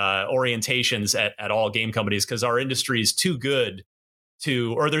 orientations at all game companies, because our industry is too good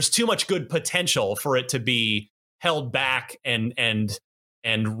or there's too much good potential for it to be held back and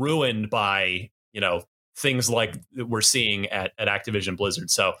ruined by, things like we're seeing at Activision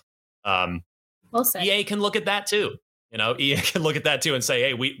Blizzard. So well said. EA can look at that too. EA can look at that too and say,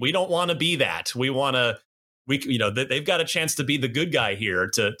 hey, we don't want to be that. We want to, they've got a chance to be the good guy here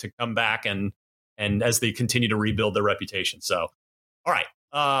to come back and as they continue to rebuild their reputation. So, all right.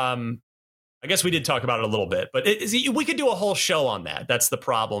 I guess we did talk about it a little bit, but we could do a whole show on that. That's the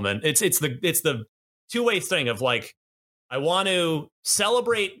problem. And it's the two-way thing of like, I want to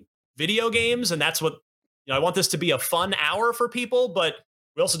celebrate video games, and that's what, I want this to be a fun hour for people, but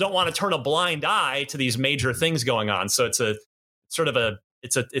we also don't want to turn a blind eye to these major things going on. So it's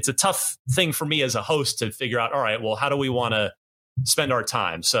a tough thing for me as a host to figure out, all right, well, how do we want to spend our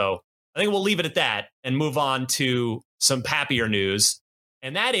time? So I think we'll leave it at that and move on to some happier news.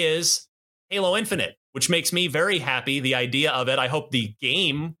 And that is Halo Infinite, which makes me very happy. The idea of it, I hope the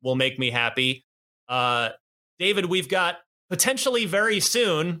game will make me happy. David, we've got potentially very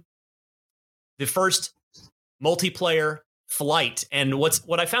soon the first multiplayer flight. And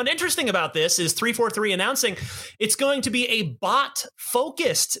what I found interesting about this is 343 announcing it's going to be a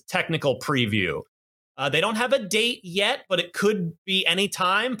bot-focused technical preview. They don't have a date yet, but it could be any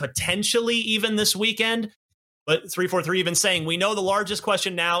time, potentially even this weekend. But 343 even saying, we know the largest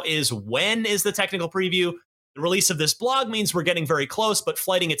question now is when is the technical preview? The release of this blog means we're getting very close, but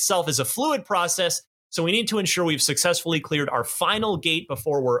flighting itself is a fluid process. So we need to ensure we've successfully cleared our final gate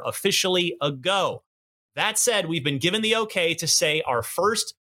before we're officially a go. That said, we've been given the okay to say our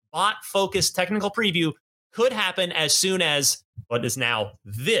first bot-focused technical preview could happen as soon as what is now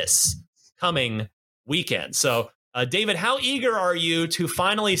this coming weekend. So, David, how eager are you to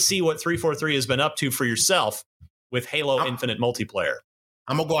finally see what 343 has been up to for yourself with Halo Infinite multiplayer?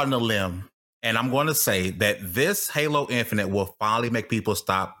 I'm going to go out on a limb, and I'm going to say that this Halo Infinite will finally make people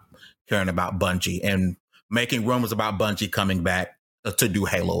stop caring about Bungie and making rumors about Bungie coming back to do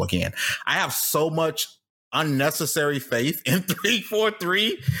Halo again. I have so much unnecessary faith in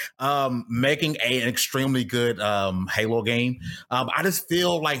 343 making an extremely good Halo game. I just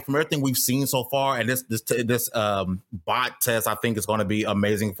feel like from everything we've seen so far, and this bot test, I think is going to be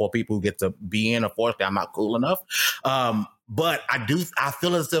amazing for people who get to be in. Unfortunately, I'm not cool enough. But I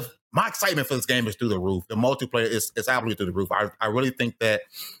feel as if my excitement for this game is through the roof. The multiplayer is absolutely through the roof. I really think that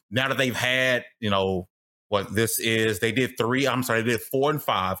now that they've had, what this is, they did 4 and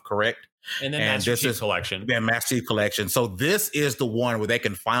 5, correct? And then Master Chief Collection. Yeah, Master Chief Collection. So this is the one where they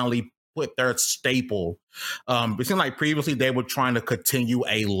can finally put their staple. It seemed like previously they were trying to continue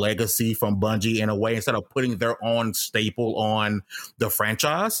a legacy from Bungie in a way instead of putting their own staple on the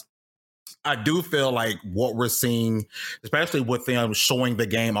franchise. I do feel like what we're seeing, especially with them showing the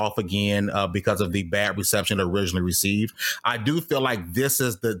game off again because of the bad reception it originally received, I do feel like this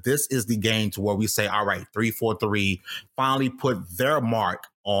is the game to where we say, all right, 343 finally put their mark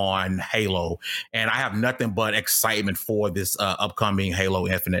on Halo, and I have nothing but excitement for this upcoming Halo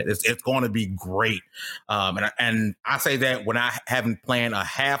Infinite. It's going to be great, and I say that when I haven't planned a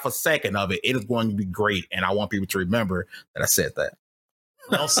half a second of it, it is going to be great, and I want people to remember that I said that.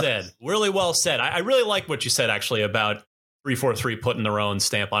 Well said. Really well said. I really like what you said, actually, about 343 putting their own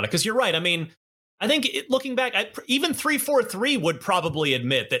stamp on it. Because you're right. I mean, I think looking back, even 343 would probably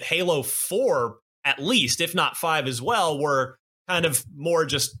admit that Halo 4, at least, if not 5 as well, were kind of more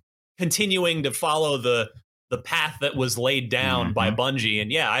just continuing to follow the path that was laid down by Bungie.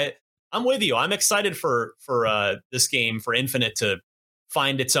 And yeah, I'm with you. I'm excited for this game, for Infinite, to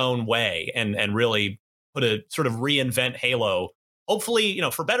find its own way and really put a sort of reinvent Halo. Hopefully,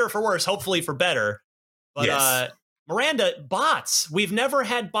 for better or for worse, hopefully for better. But yes. Miranda, bots. We've never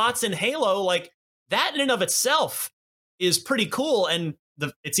had bots in Halo. Like, that in and of itself is pretty cool. And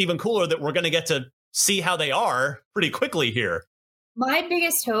it's even cooler that we're going to get to see how they are pretty quickly here. My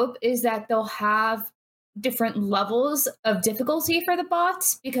biggest hope is that they'll have different levels of difficulty for the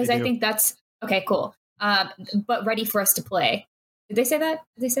bots, because I think that's okay, cool. But ready for us to play. Did they say that?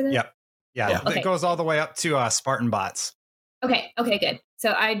 Yep. Yeah. Okay. It goes all the way up to Spartan bots. Okay, good.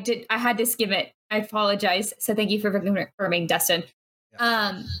 So I had to skim it. I apologize. So thank you for confirming, Dustin.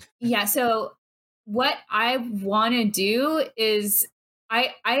 Yeah. So what I want to do is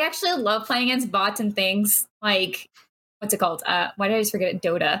I actually love playing against bots and things like, what's it called? Why did I just forget it?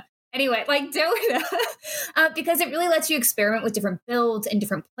 Dota. Anyway, like Dota, because it really lets you experiment with different builds and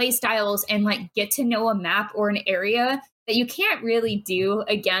different play styles and like get to know a map or an area that you can't really do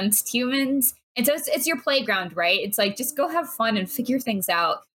against humans. And so it's your playground, right? It's like, just go have fun and figure things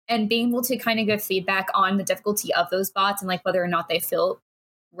out, and being able to kind of give feedback on the difficulty of those bots and like whether or not they feel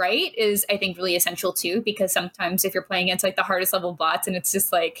right is, I think, really essential too, because sometimes if you're playing against like the hardest level bots and it's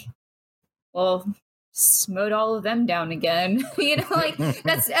just like, well, smote all of them down again, you know, like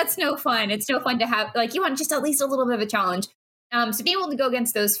that's no fun. It's no fun to have, like, you want just at least a little bit of a challenge. So being able to go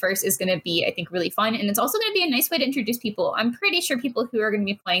against those first is going to be, I think, really fun. And it's also going to be a nice way to introduce people. I'm pretty sure people who are going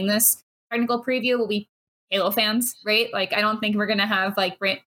to be playing this technical preview will be Halo fans, right? Like, I don't think we're going to have like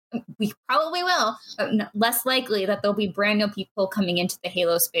we probably will, but less likely that there'll be brand new people coming into the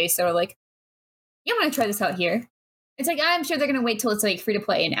Halo space that are like, yeah, I'm going to try this out here. It's like, I'm sure they're going to wait till it's like free to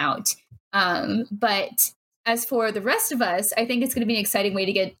play and out. But as for the rest of us, I think it's going to be an exciting way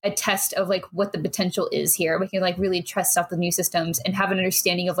to get a test of like what the potential is here. We can like really test out the new systems and have an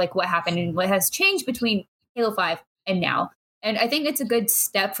understanding of like what happened and what has changed between Halo 5 and now. And I think it's a good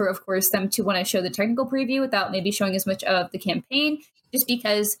step for, of course, them to want to show the technical preview without maybe showing as much of the campaign, just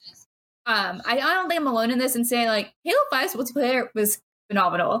because I don't think I'm alone in this and saying like Halo 5's multiplayer was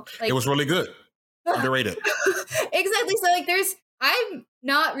phenomenal. Like, it was really good. Underrated. Exactly. So like I'm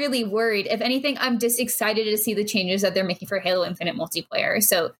not really worried. If anything, I'm just excited to see the changes that they're making for Halo Infinite multiplayer.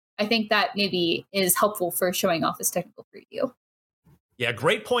 So I think that maybe is helpful for showing off this technical preview. Yeah,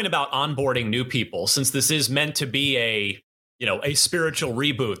 great point about onboarding new people. Since this is meant to be a spiritual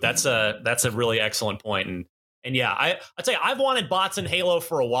reboot, that's a really excellent point. And yeah, I'd say I've wanted bots in Halo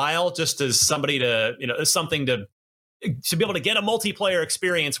for a while, just as somebody to, as something to be able to get a multiplayer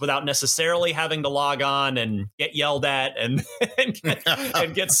experience without necessarily having to log on and get yelled at and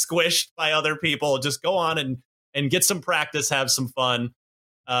get squished by other people. Just go on and get some practice, have some fun.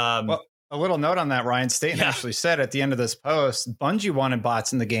 Well, a little note on that, Ryan Staten actually said at the end of this post, Bungie wanted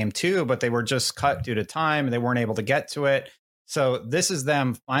bots in the game too, but they were just cut due to time and they weren't able to get to it. So this is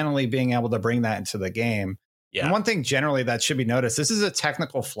them finally being able to bring that into the game. Yeah. And one thing generally that should be noticed, this is a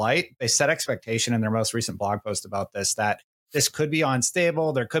technical flight. They set expectation in their most recent blog post about this, that this could be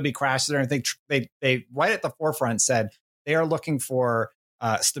unstable. There could be crashes or anything. They right at the forefront said they are looking for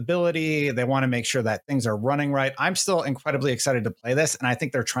stability. They want to make sure that things are running right. I'm still incredibly excited to play this. And I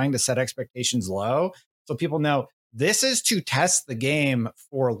think they're trying to set expectations low so people know this is to test the game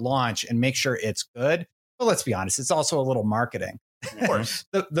for launch and make sure it's good. But let's be honest, it's also a little marketing. Of course.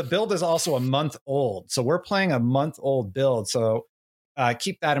 The build is also a month old. So we're playing a month old build. So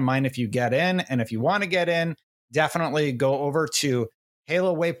keep that in mind if you get in. And if you want to get in, definitely go over to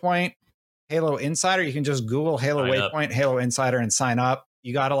Halo Waypoint, Halo Insider. You can just Google Halo Waypoint, Halo Insider, and sign up.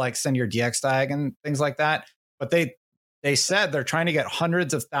 You got to like send your DX tag and things like that. But they said they're trying to get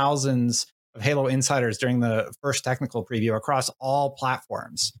hundreds of thousands of Halo Insiders during the first technical preview across all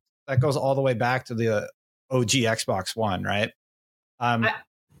platforms. That goes all the way back to the OG Xbox One, right? I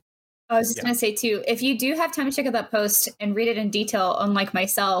was just going to say, too, if you do have time to check out that post and read it in detail, unlike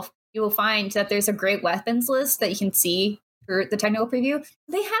myself, you will find that there's a great weapons list that you can see for the technical preview.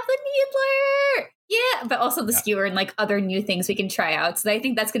 They have the Needler! Yeah, but also the skewer and like other new things we can try out. So I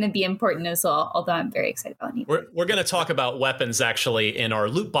think that's going to be important as well, although I'm very excited about Needler. We're going to talk about weapons actually in our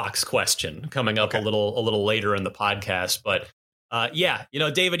loot box question coming up a little later in the podcast. But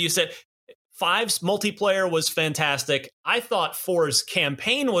David, you said 5's multiplayer was fantastic. I thought 4's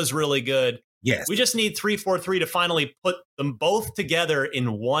campaign was really good. Yes. We just need 343 to finally put them both together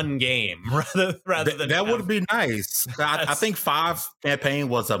in one game rather than that would be nice. I think 5 campaign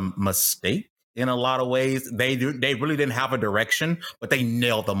was a mistake in a lot of ways. They really didn't have a direction, but they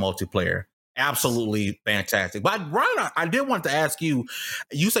nailed the multiplayer. Absolutely fantastic. But Ryan, I did want to ask you,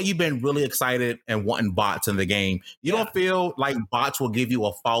 you say you've been really excited and wanting bots in the game. You don't feel like bots will give you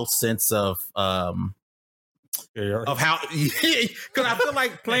a false sense of how, because I feel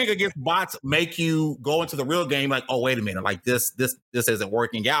like playing against bots make you go into the real game like, oh, wait a minute, like this isn't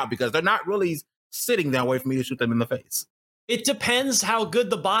working out, because they're not really sitting that way for me to shoot them in the face. It depends how good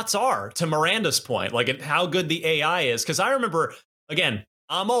the bots are, to Miranda's point, like how good the AI is. Because I remember, again,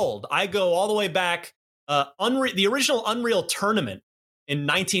 I'm old. I go all the way back. The original Unreal Tournament in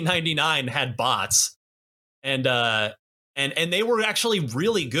 1999 had bots, and they were actually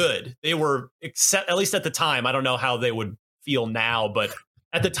really good. They were, at least at the time. I don't know how they would feel now, but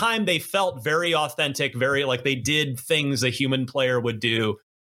at the time they felt very authentic, very like they did things a human player would do,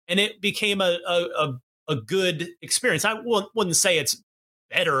 and it became a good experience. I wouldn't say it's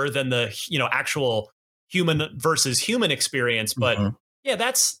better than the actual human versus human experience, but yeah,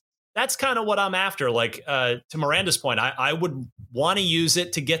 that's that's kind of what I'm after. Like, to Miranda's point, I would want to use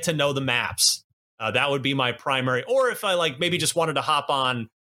it to get to know the maps. That would be my primary. Or if I like maybe just wanted to hop on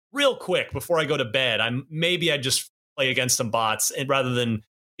real quick before I go to bed, I'd just play against some bots and rather than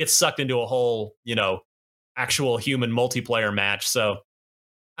get sucked into a whole, actual human multiplayer match. So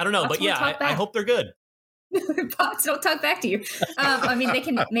I don't know, but yeah, I hope they're good. Bots don't talk back to you. I mean, they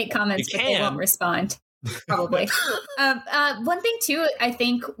can make comments, but they won't respond. Probably. One thing too, I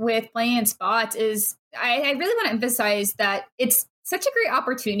think with playing against bots is I really want to emphasize that it's such a great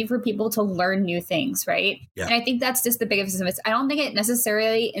opportunity for people to learn new things, right? Yeah. And I think that's just the biggest difference. I don't think it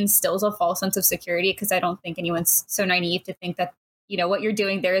necessarily instills a false sense of security because I don't think anyone's so naive to think that, what you're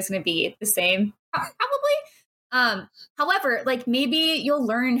doing there is going to be the same. Probably. However, like maybe you'll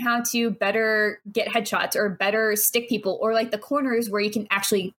learn how to better get headshots or better stick people or like the corners where you can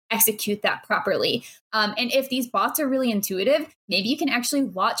actually execute that properly. And if these bots are really intuitive, maybe you can actually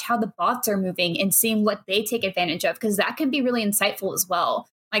watch how the bots are moving and seeing what they take advantage of, because that can be really insightful as well.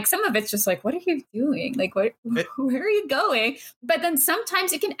 Like some of it's just like, what are you doing? Like, where are you going? But then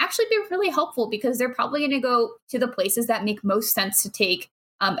sometimes it can actually be really helpful because they're probably going to go to the places that make most sense to take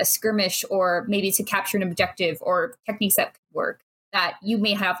a skirmish or maybe to capture an objective or techniques that could work that you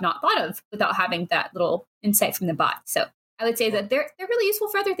may have not thought of without having that little insight from the bot. So I would say that they're really useful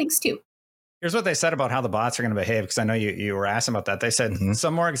for other things too. Here's what they said about how the bots are going to behave, because I know you were asking about that. They said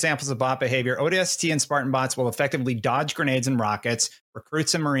some more examples of bot behavior. ODST and Spartan bots will effectively dodge grenades and rockets.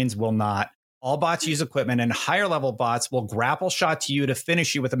 Recruits and Marines will not. All bots use equipment, and higher level bots will grapple shot to you to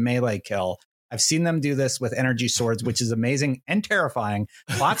finish you with a melee kill. I've seen them do this with energy swords, which is amazing and terrifying.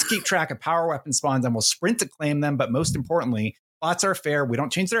 Bots keep track of power weapon spawns and will sprint to claim them. But most importantly, bots are fair. We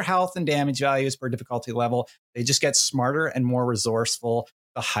don't change their health and damage values per difficulty level. They just get smarter and more resourceful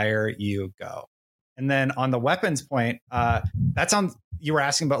the higher you go. And then on the weapons point, that sounds, you were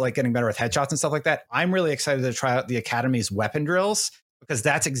asking about like getting better with headshots and stuff like that. I'm really excited to try out the Academy's weapon drills, because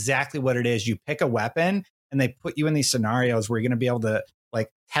that's exactly what it is. You pick a weapon and they put you in these scenarios where you're going to be able to like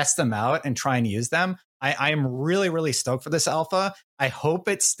test them out and try and use them. I am really, really stoked for this alpha. I hope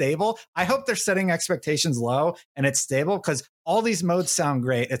it's stable. I hope they're setting expectations low and it's stable, because all these modes sound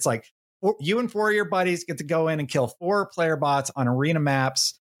great. It's like you and 4 of your buddies get to go in and kill 4 player bots on arena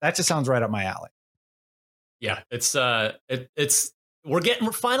maps. That just sounds right up my alley. Yeah,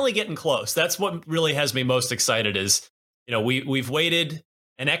 we're finally getting close. That's what really has me most excited is, we've waited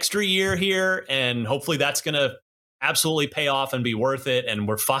an extra year here, and hopefully that's going to absolutely pay off and be worth it. And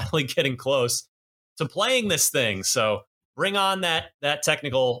we're finally getting close to playing this thing. So bring on that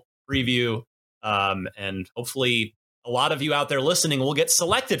technical preview. And hopefully a lot of you out there listening will get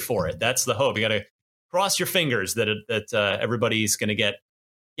selected for it. That's the hope. You got to cross your fingers that everybody's going to get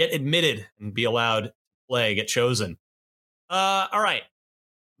admitted and be allowed to play, get chosen. All right.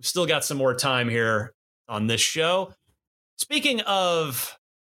 We've still got some more time here on this show. Speaking of,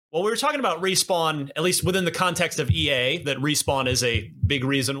 well, we were talking about Respawn, at least within the context of EA, that Respawn is a big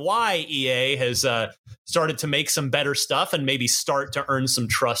reason why EA has started to make some better stuff and maybe start to earn some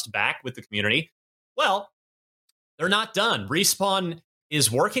trust back with the community. Well, they're not done. Respawn is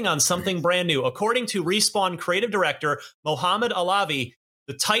working on something brand new. According to Respawn creative director Mohammed Alavi,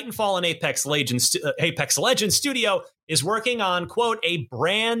 the Titanfall and Apex Legends studio is working on, quote, a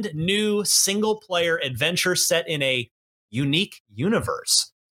brand new single-player adventure set in a unique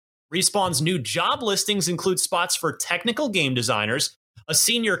universe. Respawn's new job listings include spots for technical game designers, a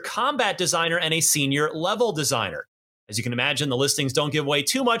senior combat designer, and a senior level designer. As you can imagine, the listings don't give away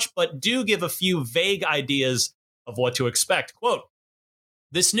too much, but do give a few vague ideas of what to expect. Quote,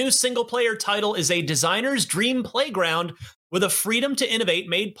 this new single-player title is a designer's dream playground with a freedom to innovate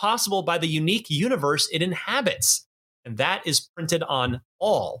made possible by the unique universe it inhabits. And that is printed on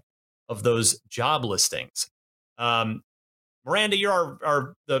all of those job listings. Miranda,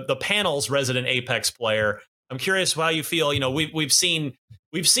 you're the panel's resident Apex player. I'm curious how you feel. We've seen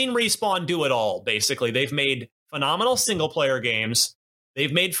Respawn do it all. Basically, they've made phenomenal single player games.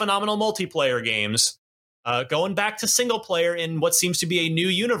 They've made phenomenal multiplayer games. Going back to single player in what seems to be a new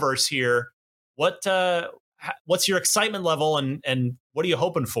universe here. What's your excitement level and what are you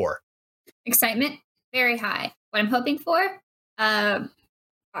hoping for? Excitement, very high. What I'm hoping for, I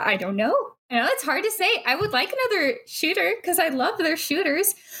don't know. I know it's hard to say. I would like another shooter because I love their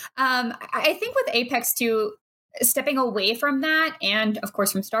shooters. I think with Apex 2, stepping away from that and, of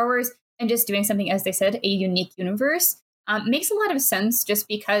course, from Star Wars and just doing something, as they said, a unique universe makes a lot of sense just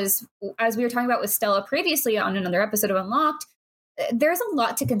because, as we were talking about with Stella previously on another episode of Unlocked, there's a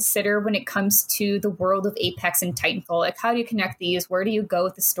lot to consider when it comes to the world of Apex and Titanfall. Like, how do you connect these? Where do you go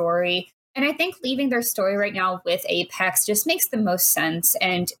with the story? And I think leaving their story right now with Apex just makes the most sense.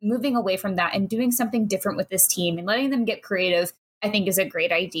 And moving away from that and doing something different with this team and letting them get creative, I think is a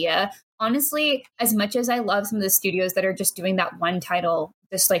great idea. Honestly, as much as I love some of the studios that are just doing that one title,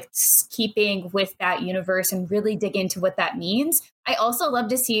 just like keeping with that universe and really dig into what that means, I also love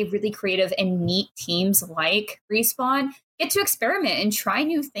to see really creative and neat teams like Respawn get to experiment and try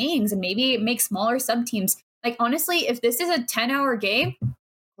new things and maybe make smaller sub teams. Like, honestly, if this is a 10-hour game,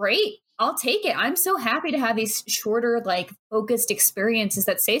 great. I'll take it. I'm so happy to have these shorter, like focused experiences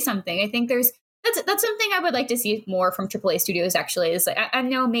that say something. I think that's something I would like to see more from AAA studios. Actually, is like I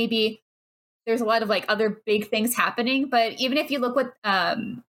know maybe there's a lot of like other big things happening, but even if you look what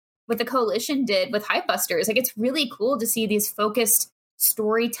the Coalition did with Hypebusters, like it's really cool to see these focused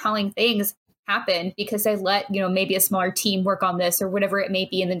storytelling things happen because they let maybe a smaller team work on this or whatever it may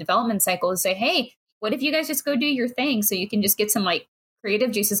be in the development cycle and say, hey, what if you guys just go do your thing so you can just get some like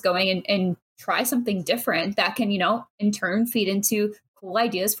creative juices going and try something different that can, in turn feed into cool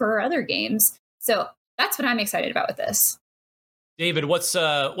ideas for our other games. So that's what I'm excited about with this. David, what's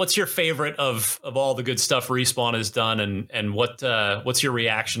your favorite of all the good stuff Respawn has done, and what's your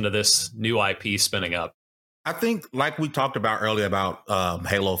reaction to this new IP spinning up? I think, like we talked about earlier about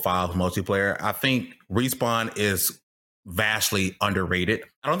Halo 5 multiplayer, I think Respawn is vastly underrated.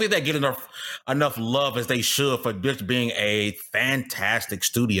 I don't think they get enough love as they should for just being a fantastic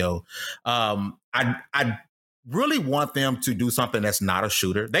studio. I really want them to do something that's not a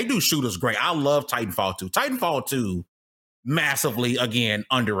shooter. They do shooters great. I love Titanfall 2. Titanfall 2, massively, again,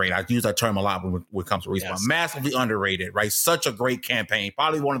 underrated. I use that term a lot when it comes to Respawn. Yes. Massively underrated, right? Such a great campaign.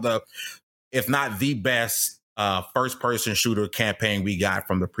 Probably one of the, if not the best first-person shooter campaign we got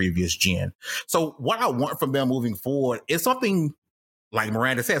from the previous gen. So what I want from them moving forward is something, like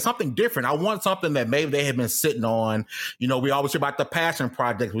Miranda said, something different. I want something that maybe they have been sitting on. We always hear about the passion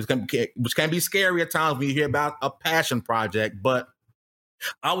project, which can be scary at times when you hear about a passion project, but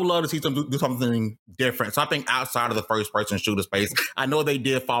I would love to see them do something different, something outside of the first-person shooter space. I know they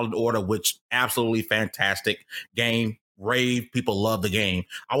did Fallen Order, which absolutely fantastic game. Rave, people love the game.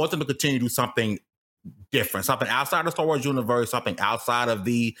 I want them to continue to do something different, something outside of the Star Wars universe, something outside of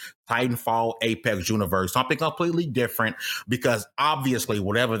the Titanfall Apex universe, something completely different, because obviously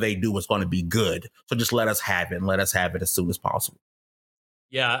whatever they do is going to be good. So just let us have it, and let us have it as soon as possible.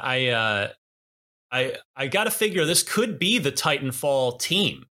 Yeah, I got to figure this could be the Titanfall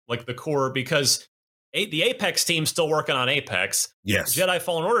team, like the core, because the Apex team's still working on Apex. Yes. Jedi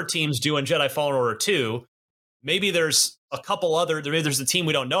Fallen Order team's doing Jedi Fallen Order 2. Maybe there's a couple other, maybe there's a team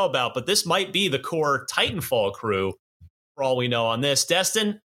we don't know about, but this might be the core Titanfall crew for all we know on this.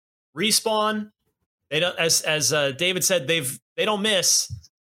 Destin, Respawn, they don't, as David said, they don't miss.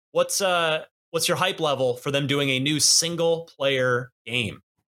 What's your hype level for them doing a new single player game?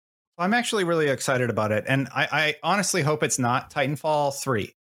 I'm actually really excited about it, and I honestly hope it's not Titanfall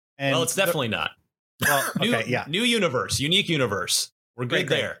 3. And well, it's definitely not. Well, okay, new universe, unique universe. We're good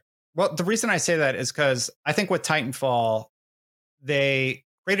there. Well, the reason I say that is because I think with Titanfall, they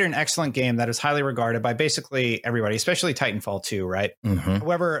created an excellent game that is highly regarded by basically everybody, especially Titanfall 2, right? Mm-hmm.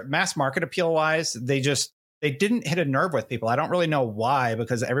 However, mass market appeal wise, they didn't hit a nerve with people. I don't really know why,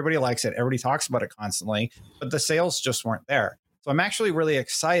 because everybody likes it. Everybody talks about it constantly, but the sales just weren't there. So I'm actually really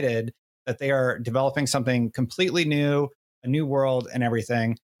excited that they are developing something completely new, a new world and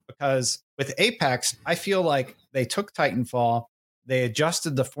everything, because with Apex, I feel like they took Titanfall, they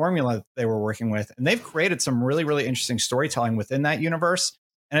adjusted the formula that they were working with, and they've created some really, really interesting storytelling within that universe.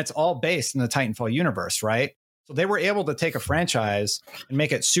 And it's all based in the Titanfall universe, right? So they were able to take a franchise and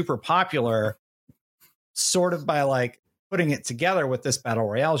make it super popular, sort of by like putting it together with this battle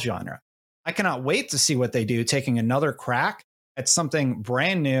royale genre. I cannot wait to see what they do, taking another crack at something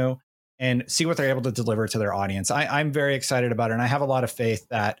brand new and see what they're able to deliver to their audience. I'm very excited about it. And I have a lot of faith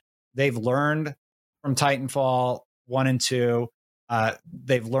that they've learned from Titanfall 1 and 2.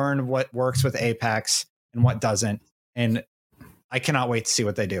 They've learned what works with Apex and what doesn't. And I cannot wait to see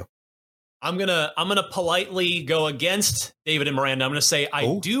what they do. I'm gonna politely go against David and Miranda. I'm gonna say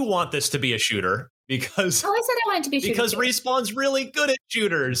I do want this to be a shooter because I said I want it to be a shooter because too. Respawn's really good at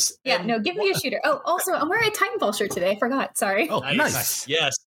shooters. Yeah, no, give me a shooter. Oh, also, I'm wearing a Titanfall shirt today. I forgot. Sorry. Oh, nice.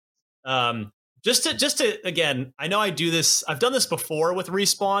 Yes. Just to again, I know I do this. I've done this before with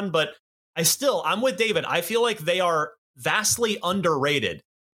Respawn, but I'm with David. I feel like they are vastly underrated.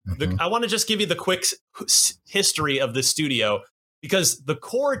 Mm-hmm. I want to just give you the quick history of the studio, because the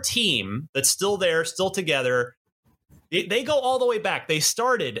core team that's still there, still together, they go all the way back. They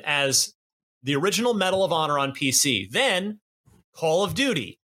started as the original Medal of Honor on PC, then Call of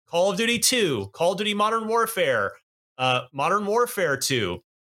Duty 2, Call of Duty Modern Warfare 2.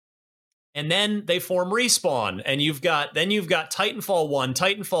 And then they form Respawn, and you've got Titanfall 1,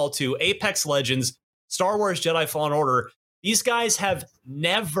 Titanfall 2, Apex Legends, Star Wars Jedi Fallen Order. These guys have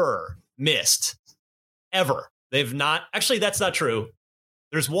never missed, ever. They've not. Actually, that's not true.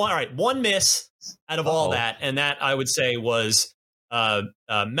 There's one miss out of all that, and that I would say was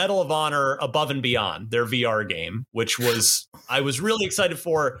Medal of Honor Above and Beyond, their VR game, which I was really excited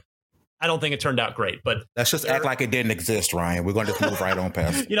for. I don't think it turned out great, but let's just act like it didn't exist, Ryan. We're going to just move right on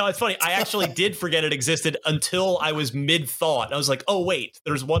past. It's funny. I actually did forget it existed until I was mid-thought. I was like, oh, wait,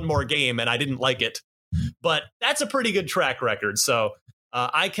 there's one more game, and I didn't like it. But that's a pretty good track record. So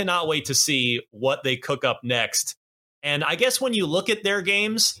I cannot wait to see what they cook up next. And I guess when you look at their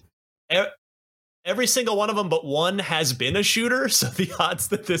games, every single one of them but one has been a shooter. So the odds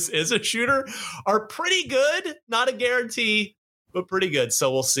that this is a shooter are pretty good. Not a guarantee, but pretty good.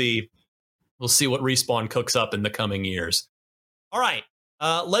 So we'll see. We'll see what Respawn cooks up in the coming years. All right,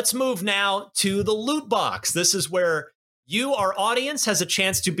 let's move now to the loot box. This is where you, our audience, has a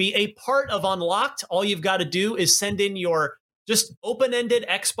chance to be a part of Unlocked. All you've got to do is send in your just open-ended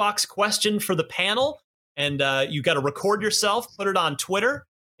Xbox question for the panel, and you got to record yourself, put it on Twitter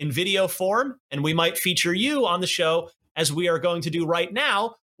in video form, and we might feature you on the show, as we are going to do right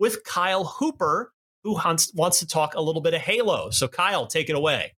now with Kyle Hooper, who wants to talk a little bit of Halo. So Kyle, take it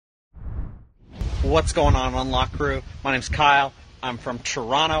away. What's going on, Unlock crew? My name's Kyle. I'm from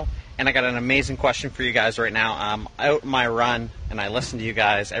Toronto, and I got an amazing question for you guys right now. I'm out my run, and I listen to you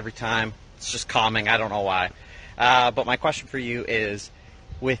guys every time. It's just calming. I don't know why. But my question for you is,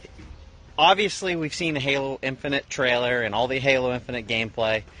 obviously we've seen the Halo Infinite trailer and all the Halo Infinite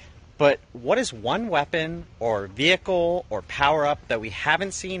gameplay, but what is one weapon or vehicle or power-up that we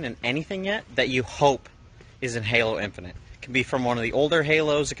haven't seen in anything yet that you hope is in Halo Infinite? It can be from one of the older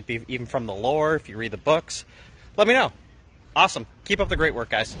Halos. It could be even from the lore if you read the books. Let me know. Awesome. Keep up the great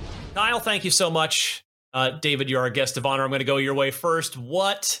work, guys. Kyle, thank you so much. David, you're our guest of honor. I'm going to go your way first.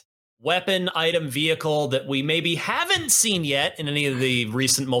 What weapon, item, vehicle that we maybe haven't seen yet in any of the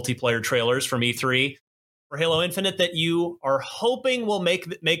recent multiplayer trailers from E3 for Halo Infinite that you are hoping will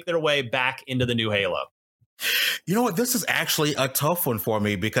make their way back into the new Halo? You know what? This is actually a tough one for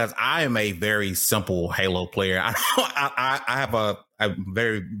me because I am a very simple Halo player. I have a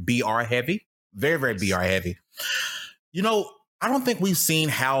very BR heavy, very, very BR heavy. I don't think we've seen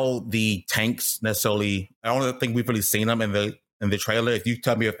how the tanks necessarily. I don't think we've really seen them in the trailer. If you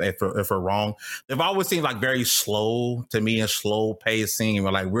tell me if we're wrong, they've always seemed like very slow to me and slow pacing.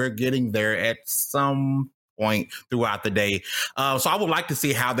 And we're getting there at some point throughout the day. So I would like to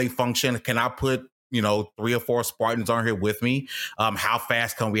see how they function. Can I put 3 or 4 Spartans on here with me? How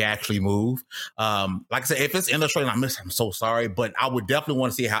fast can we actually move? Like I said, if it's in the trailer, I'm so sorry, but I would definitely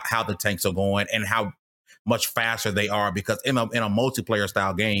want to see how the tanks are going and how much faster they are, because in a multiplayer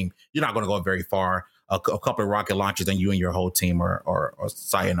style game, you're not going to go very far. A couple of rocket launches and you and your whole team or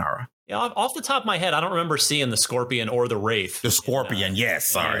sayonara. Yeah, off the top of my head, I don't remember seeing the Scorpion or the Wraith. The Scorpion, yes,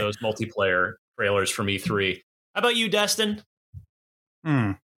 sorry. Those multiplayer trailers from E3. How about you, Destin?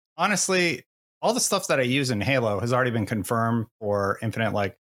 Honestly, all the stuff that I use in Halo has already been confirmed for Infinite,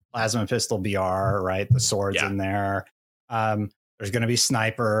 like Plasma Pistol BR, right? The swords in there. There's going to be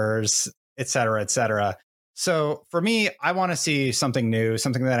snipers, et cetera, et cetera. So for me, I want to see something new,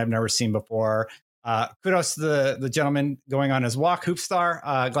 something that I've never seen before. Kudos to the gentleman going on his walk,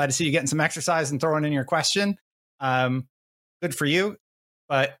 Hoopstar. Glad to see you getting some exercise and throwing in your question. Good for you.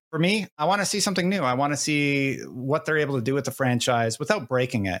 But for me, I want to see something new. I want to see what they're able to do with the franchise without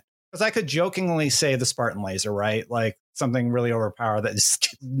breaking it. Because I could jokingly say the Spartan laser, right? Like something really overpowered that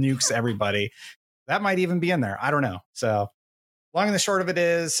just nukes everybody. That might even be in there. I don't know. So long and the short of it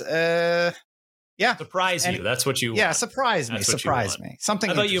is, surprise you. That's what you want. Yeah, surprise me. Something.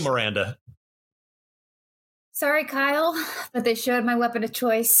 How about you, Miranda? Sorry, Kyle, but they showed my weapon of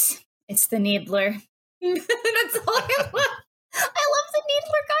choice. It's the Needler. That's all I want. I love the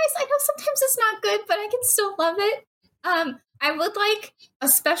Needler, guys. I know sometimes it's not good, but I can still love it. I would like a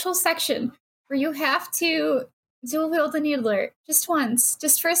special section where you have to dual wield the Needler just once,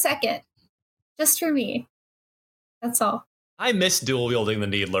 just for a second, just for me. That's all. I miss dual wielding the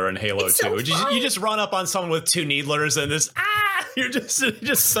Needler in Halo 2. You just run up on someone with 2 Needlers and you're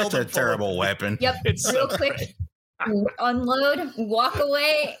just such a terrible weapon. Yep, it's real so quick. Great. Unload, walk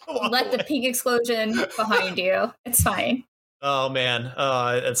away, let the pink explosion behind you. It's fine. Oh, man.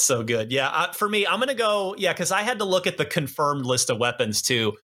 It's so good. Yeah, for me, I'm going to go, because I had to look at the confirmed list of weapons,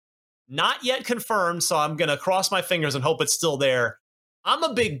 too. Not yet confirmed, so I'm going to cross my fingers and hope it's still there. I'm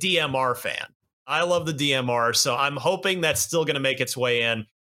a big DMR fan. I love the DMR, so I'm hoping that's still going to make its way in.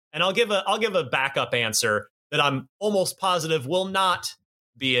 And I'll give a backup answer that I'm almost positive will not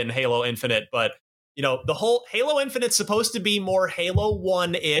be in Halo Infinite, but the whole Halo Infinite's supposed to be more Halo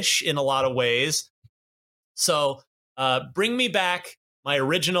 1-ish in a lot of ways. So bring me back my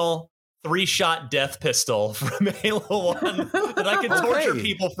original 3-shot death pistol from Halo 1 that I could torture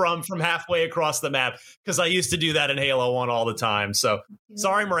people from halfway across the map, because I used to do that in Halo 1 all the time. So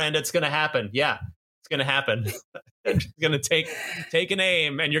sorry, Miranda, it's going to happen. Yeah, it's going to happen. It's going to take an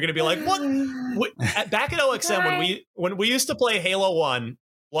aim, and you're going to be like, what? Back at OXM, when we used to play Halo 1,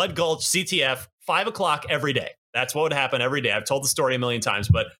 Blood Gulch, CTF, 5 o'clock every day. That's what would happen every day. I've told the story a million times,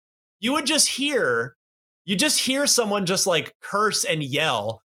 but you just hear someone just like curse and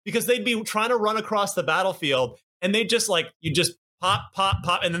yell, because they'd be trying to run across the battlefield, and they just you just pop,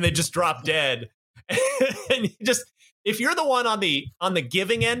 and then they just drop dead. And if you're the one on the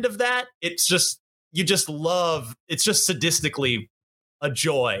giving end of that, it's just sadistically a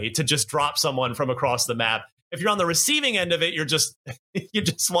joy to just drop someone from across the map. If you're on the receiving end of it, you just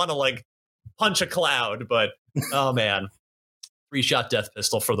want to punch a cloud. But oh man, 3-shot death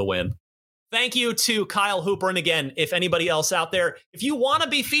pistol for the win. Thank you to Kyle Hooper. And again, if anybody else out there, if you want to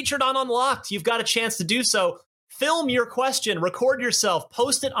be featured on Unlocked, you've got a chance to do so. Film your question, record yourself,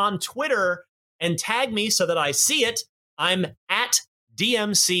 post it on Twitter, and tag me so that I see it. I'm at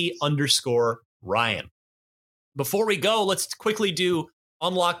DMC_Ryan. Before we go, let's quickly do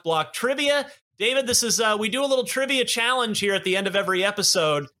Unlock Block Trivia. David, this is we do a little trivia challenge here at the end of every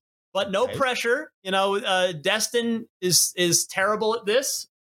episode, but no pressure. Destin is terrible at this.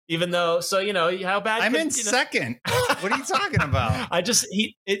 Even though, how bad? I'm in second. What are you talking about?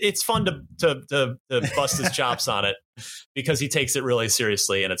 It's fun to bust his chops on it, because he takes it really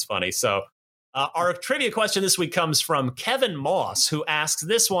seriously and it's funny. So our trivia question this week comes from Kevin Moss, who asks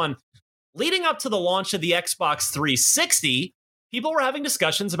this one. Leading up to the launch of the Xbox 360, people were having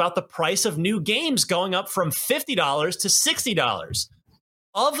discussions about the price of new games going up from $50 to $60.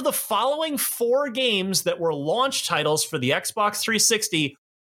 Of the following 4 games that were launch titles for the Xbox 360,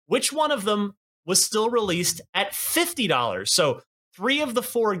 which one of them was still released at $50? So 3 of the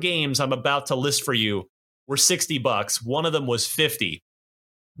 4 games I'm about to list for you were $60. One of them was $50.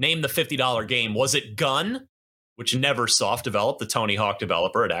 Name the $50 game. Was it Gun, which Neversoft developed, the Tony Hawk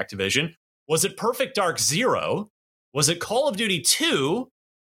developer at Activision? Was it Perfect Dark Zero? Was it Call of Duty 2?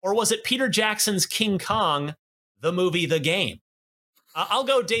 Or was it Peter Jackson's King Kong, the movie, the game? I'll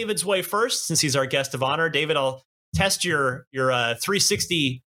go David's way first, since he's our guest of honor. David, I'll test your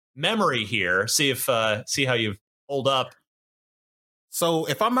 360 memory here. See how you hold up. So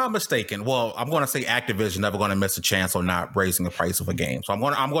if I'm not mistaken, well, I'm going to say Activision never going to miss a chance on not raising the price of a game. So I'm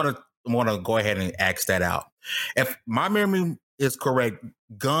going to go ahead and axe that out. If my memory is correct,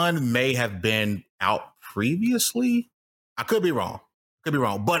 Gun may have been out previously. I could be wrong.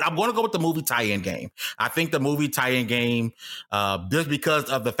 But I'm going to go with the movie tie-in game. I think the movie tie-in game, just because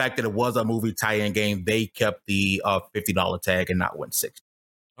of the fact that it was a movie tie-in game, they kept the $50 tag and not went $60.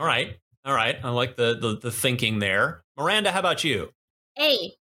 All right. I like the thinking there. Miranda, how about you?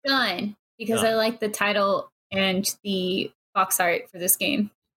 Gun, because I like the title and the box art for this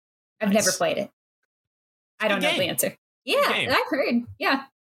game. I've never played it. I don't know the answer. Yeah, I've heard. Yeah.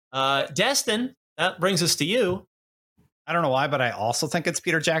 Destin, that brings us to you. I don't know why, but I also think it's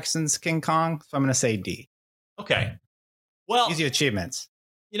Peter Jackson's King Kong, so I'm going to say D. Okay. Well, easy achievements.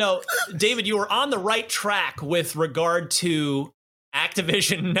 David, you were on the right track with regard to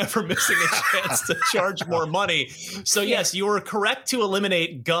Activision never missing a chance to charge more money. So yes, you were correct to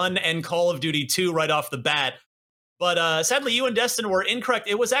eliminate Gun and Call of Duty 2 right off the bat. But sadly, you and Destin were incorrect.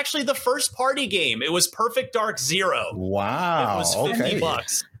 It was actually the first party game. It was Perfect Dark Zero. Wow. It was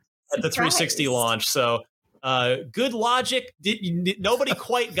 $50 at the 360 launch. So good logic. Nobody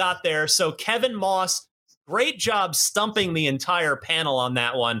quite got there. So Kevin Moss, great job stumping the entire panel on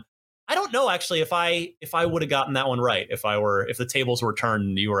that one. I don't know, actually, if I would have gotten that one right, if the tables were turned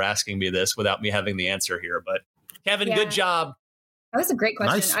and you were asking me this without me having the answer here. But Kevin, good job. That was a great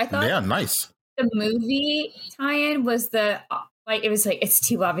question. Nice. I thought nice. The movie tie-in was it's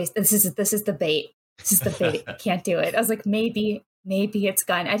too obvious. This is the bait. This is the bait. I can't do it. I was like, maybe it's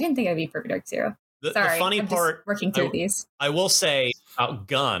Gun. I didn't think I'd be Perfect Dark Zero. Sorry, the funny part, working through these. I will say about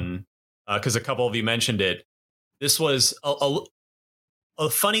Gun, because a couple of you mentioned it. This was a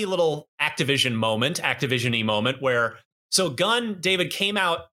funny little Activision-y moment where, so Gun, David, came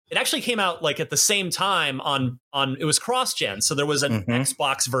out. It actually came out like at the same time on it was cross-gen. So there was an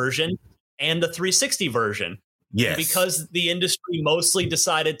Xbox version and a 360 version. Yes. And because the industry mostly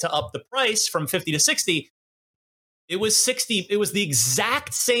decided to up the price from 50 to 60, it was 60. It was the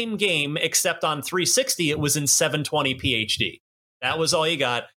exact same game, except on 360, it was in 720p HD. That was all you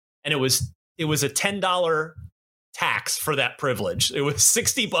got. And it was a $10 tax for that privilege. It was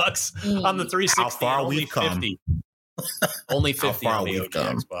 $60 on the 360. How far we've come. Only 50 on the OG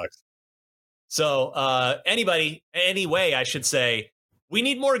Xbox. So anyway, I should say, we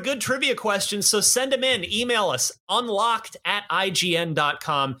need more good trivia questions, so send them in. Email us,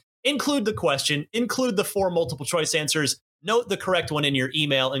 unlocked@ign.com. Include the question, include the 4 multiple choice answers, note the correct one in your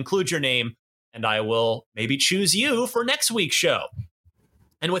email, include your name, and I will maybe choose you for next week's show.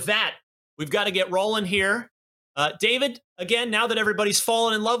 And with that, we've got to get rolling here. David, again, now that everybody's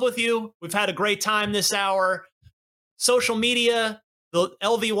fallen in love with you, we've had a great time this hour. Social media, the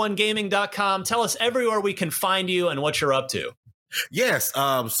lv1gaming.com. Tell us everywhere we can find you and what you're up to. Yes.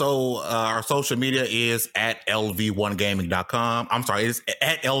 So our social media is at lv1gaming.com. I'm sorry, it's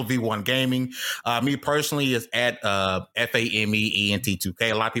at lv1gaming. Me personally is at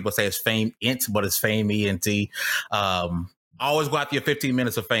FAMEENT2K. A lot of people say it's Fame Int, but it's Fame ENT. Always go after your 15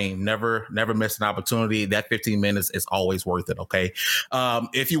 minutes of fame. Never miss an opportunity. That 15 minutes is always worth it. Okay.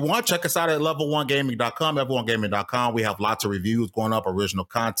 If you want, check us out at level1gaming.com, level1gaming.com. We have lots of reviews going up, original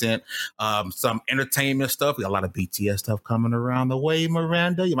content, some entertainment stuff. We got a lot of BTS stuff coming around the way,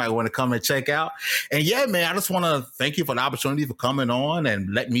 Miranda. You might want to come and check out. And yeah, man, I just want to thank you for the opportunity for coming on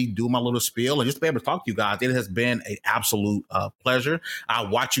and let me do my little spiel and just be able to talk to you guys. It has been an absolute pleasure. I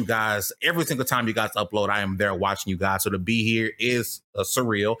watch you guys every single time you guys upload. I am there watching you guys. So to be here is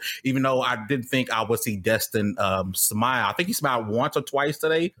surreal, even though I didn't think I would see Destin smile. I think he smiled once or twice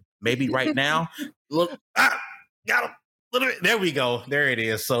today, maybe right now. Look, got him. There we go. There it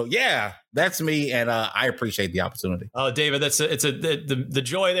is. So yeah, that's me, and I appreciate the opportunity. Oh, David, the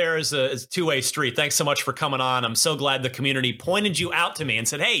joy there is a two-way street. Thanks so much for coming on. I'm so glad the community pointed you out to me and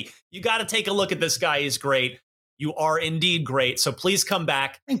said, "Hey, you got to take a look at this guy. He's great. You are indeed great. So please come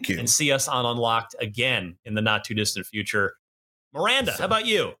back and see us on Unlocked again in the not too distant future." Miranda, how about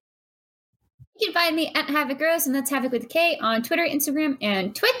you? You can find me at Havoc Rose, and that's Havoc with a K, on Twitter, Instagram,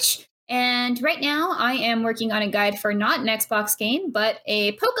 and Twitch. And right now, I am working on a guide for not an Xbox game, but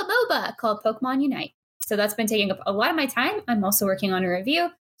a Pokemoba called Pokemon Unite. So that's been taking up a lot of my time. I'm also working on a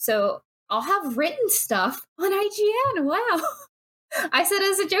review. So I'll have written stuff on IGN. Wow. I said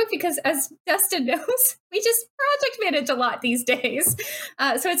it as a joke because, as Dustin knows, we just project manage a lot these days.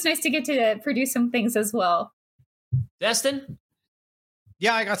 So it's nice to get to produce some things as well. Destin?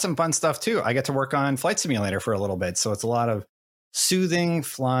 Yeah, I got some fun stuff too. I get to work on Flight Simulator for a little bit. So it's a lot of soothing,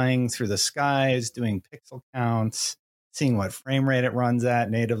 flying through the skies, doing pixel counts, seeing what frame rate it runs at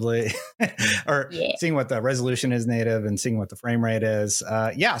natively, or seeing what the resolution is native and seeing what the frame rate is.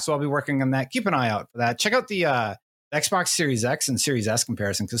 So I'll be working on that. Keep an eye out for that. Check out the Xbox Series X and Series S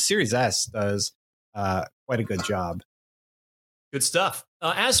comparison, because Series S does quite a good job. Good stuff.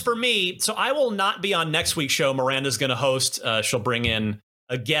 As for me, so I will not be on next week's show. Miranda's going to host. She'll bring in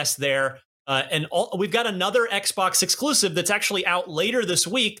a guest there. We've got another Xbox exclusive that's actually out later this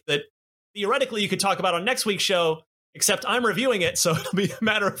week that theoretically you could talk about on next week's show, except I'm reviewing it, so it'll be a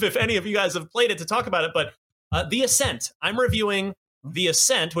matter of if any of you guys have played it to talk about it. But The Ascent. I'm reviewing The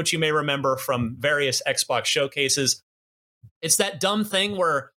Ascent, which you may remember from various Xbox showcases. It's that dumb thing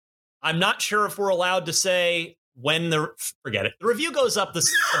where I'm not sure if we're allowed to say when forget it. The review goes up the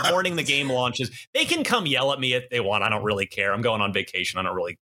morning the game launches. They can come yell at me if they want. I don't really care. I'm going on vacation.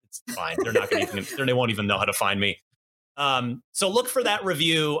 It's fine. They're not going to they won't even know how to find me. So look for that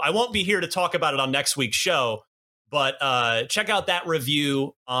review. I won't be here to talk about it on next week's show, but check out that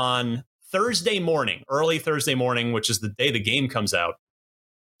review on Thursday morning, early Thursday morning, which is the day the game comes out.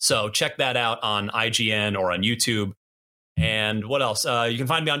 So check that out on IGN or on YouTube. And what else? You can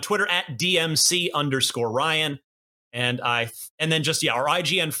find me on Twitter at DMC_Ryan. And then just, our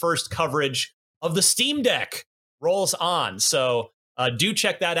IGN first coverage of the Steam Deck rolls on. So do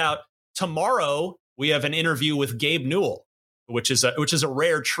check that out. Tomorrow, we have an interview with Gabe Newell, which is a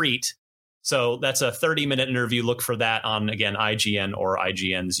rare treat. So that's a 30-minute interview. Look for that on, again, IGN or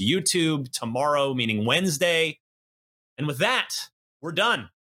IGN's YouTube tomorrow, meaning Wednesday. And with that, we're done.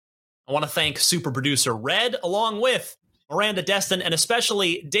 I want to thank super producer Red, along with Miranda Destin, and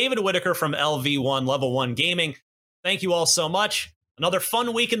especially David Whitaker from LV1, Level 1 Gaming. Thank you all so much. Another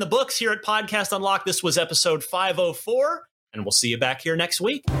fun week in the books here at Podcast Unlocked. This was episode 504, and we'll see you back here next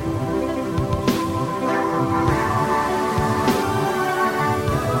week.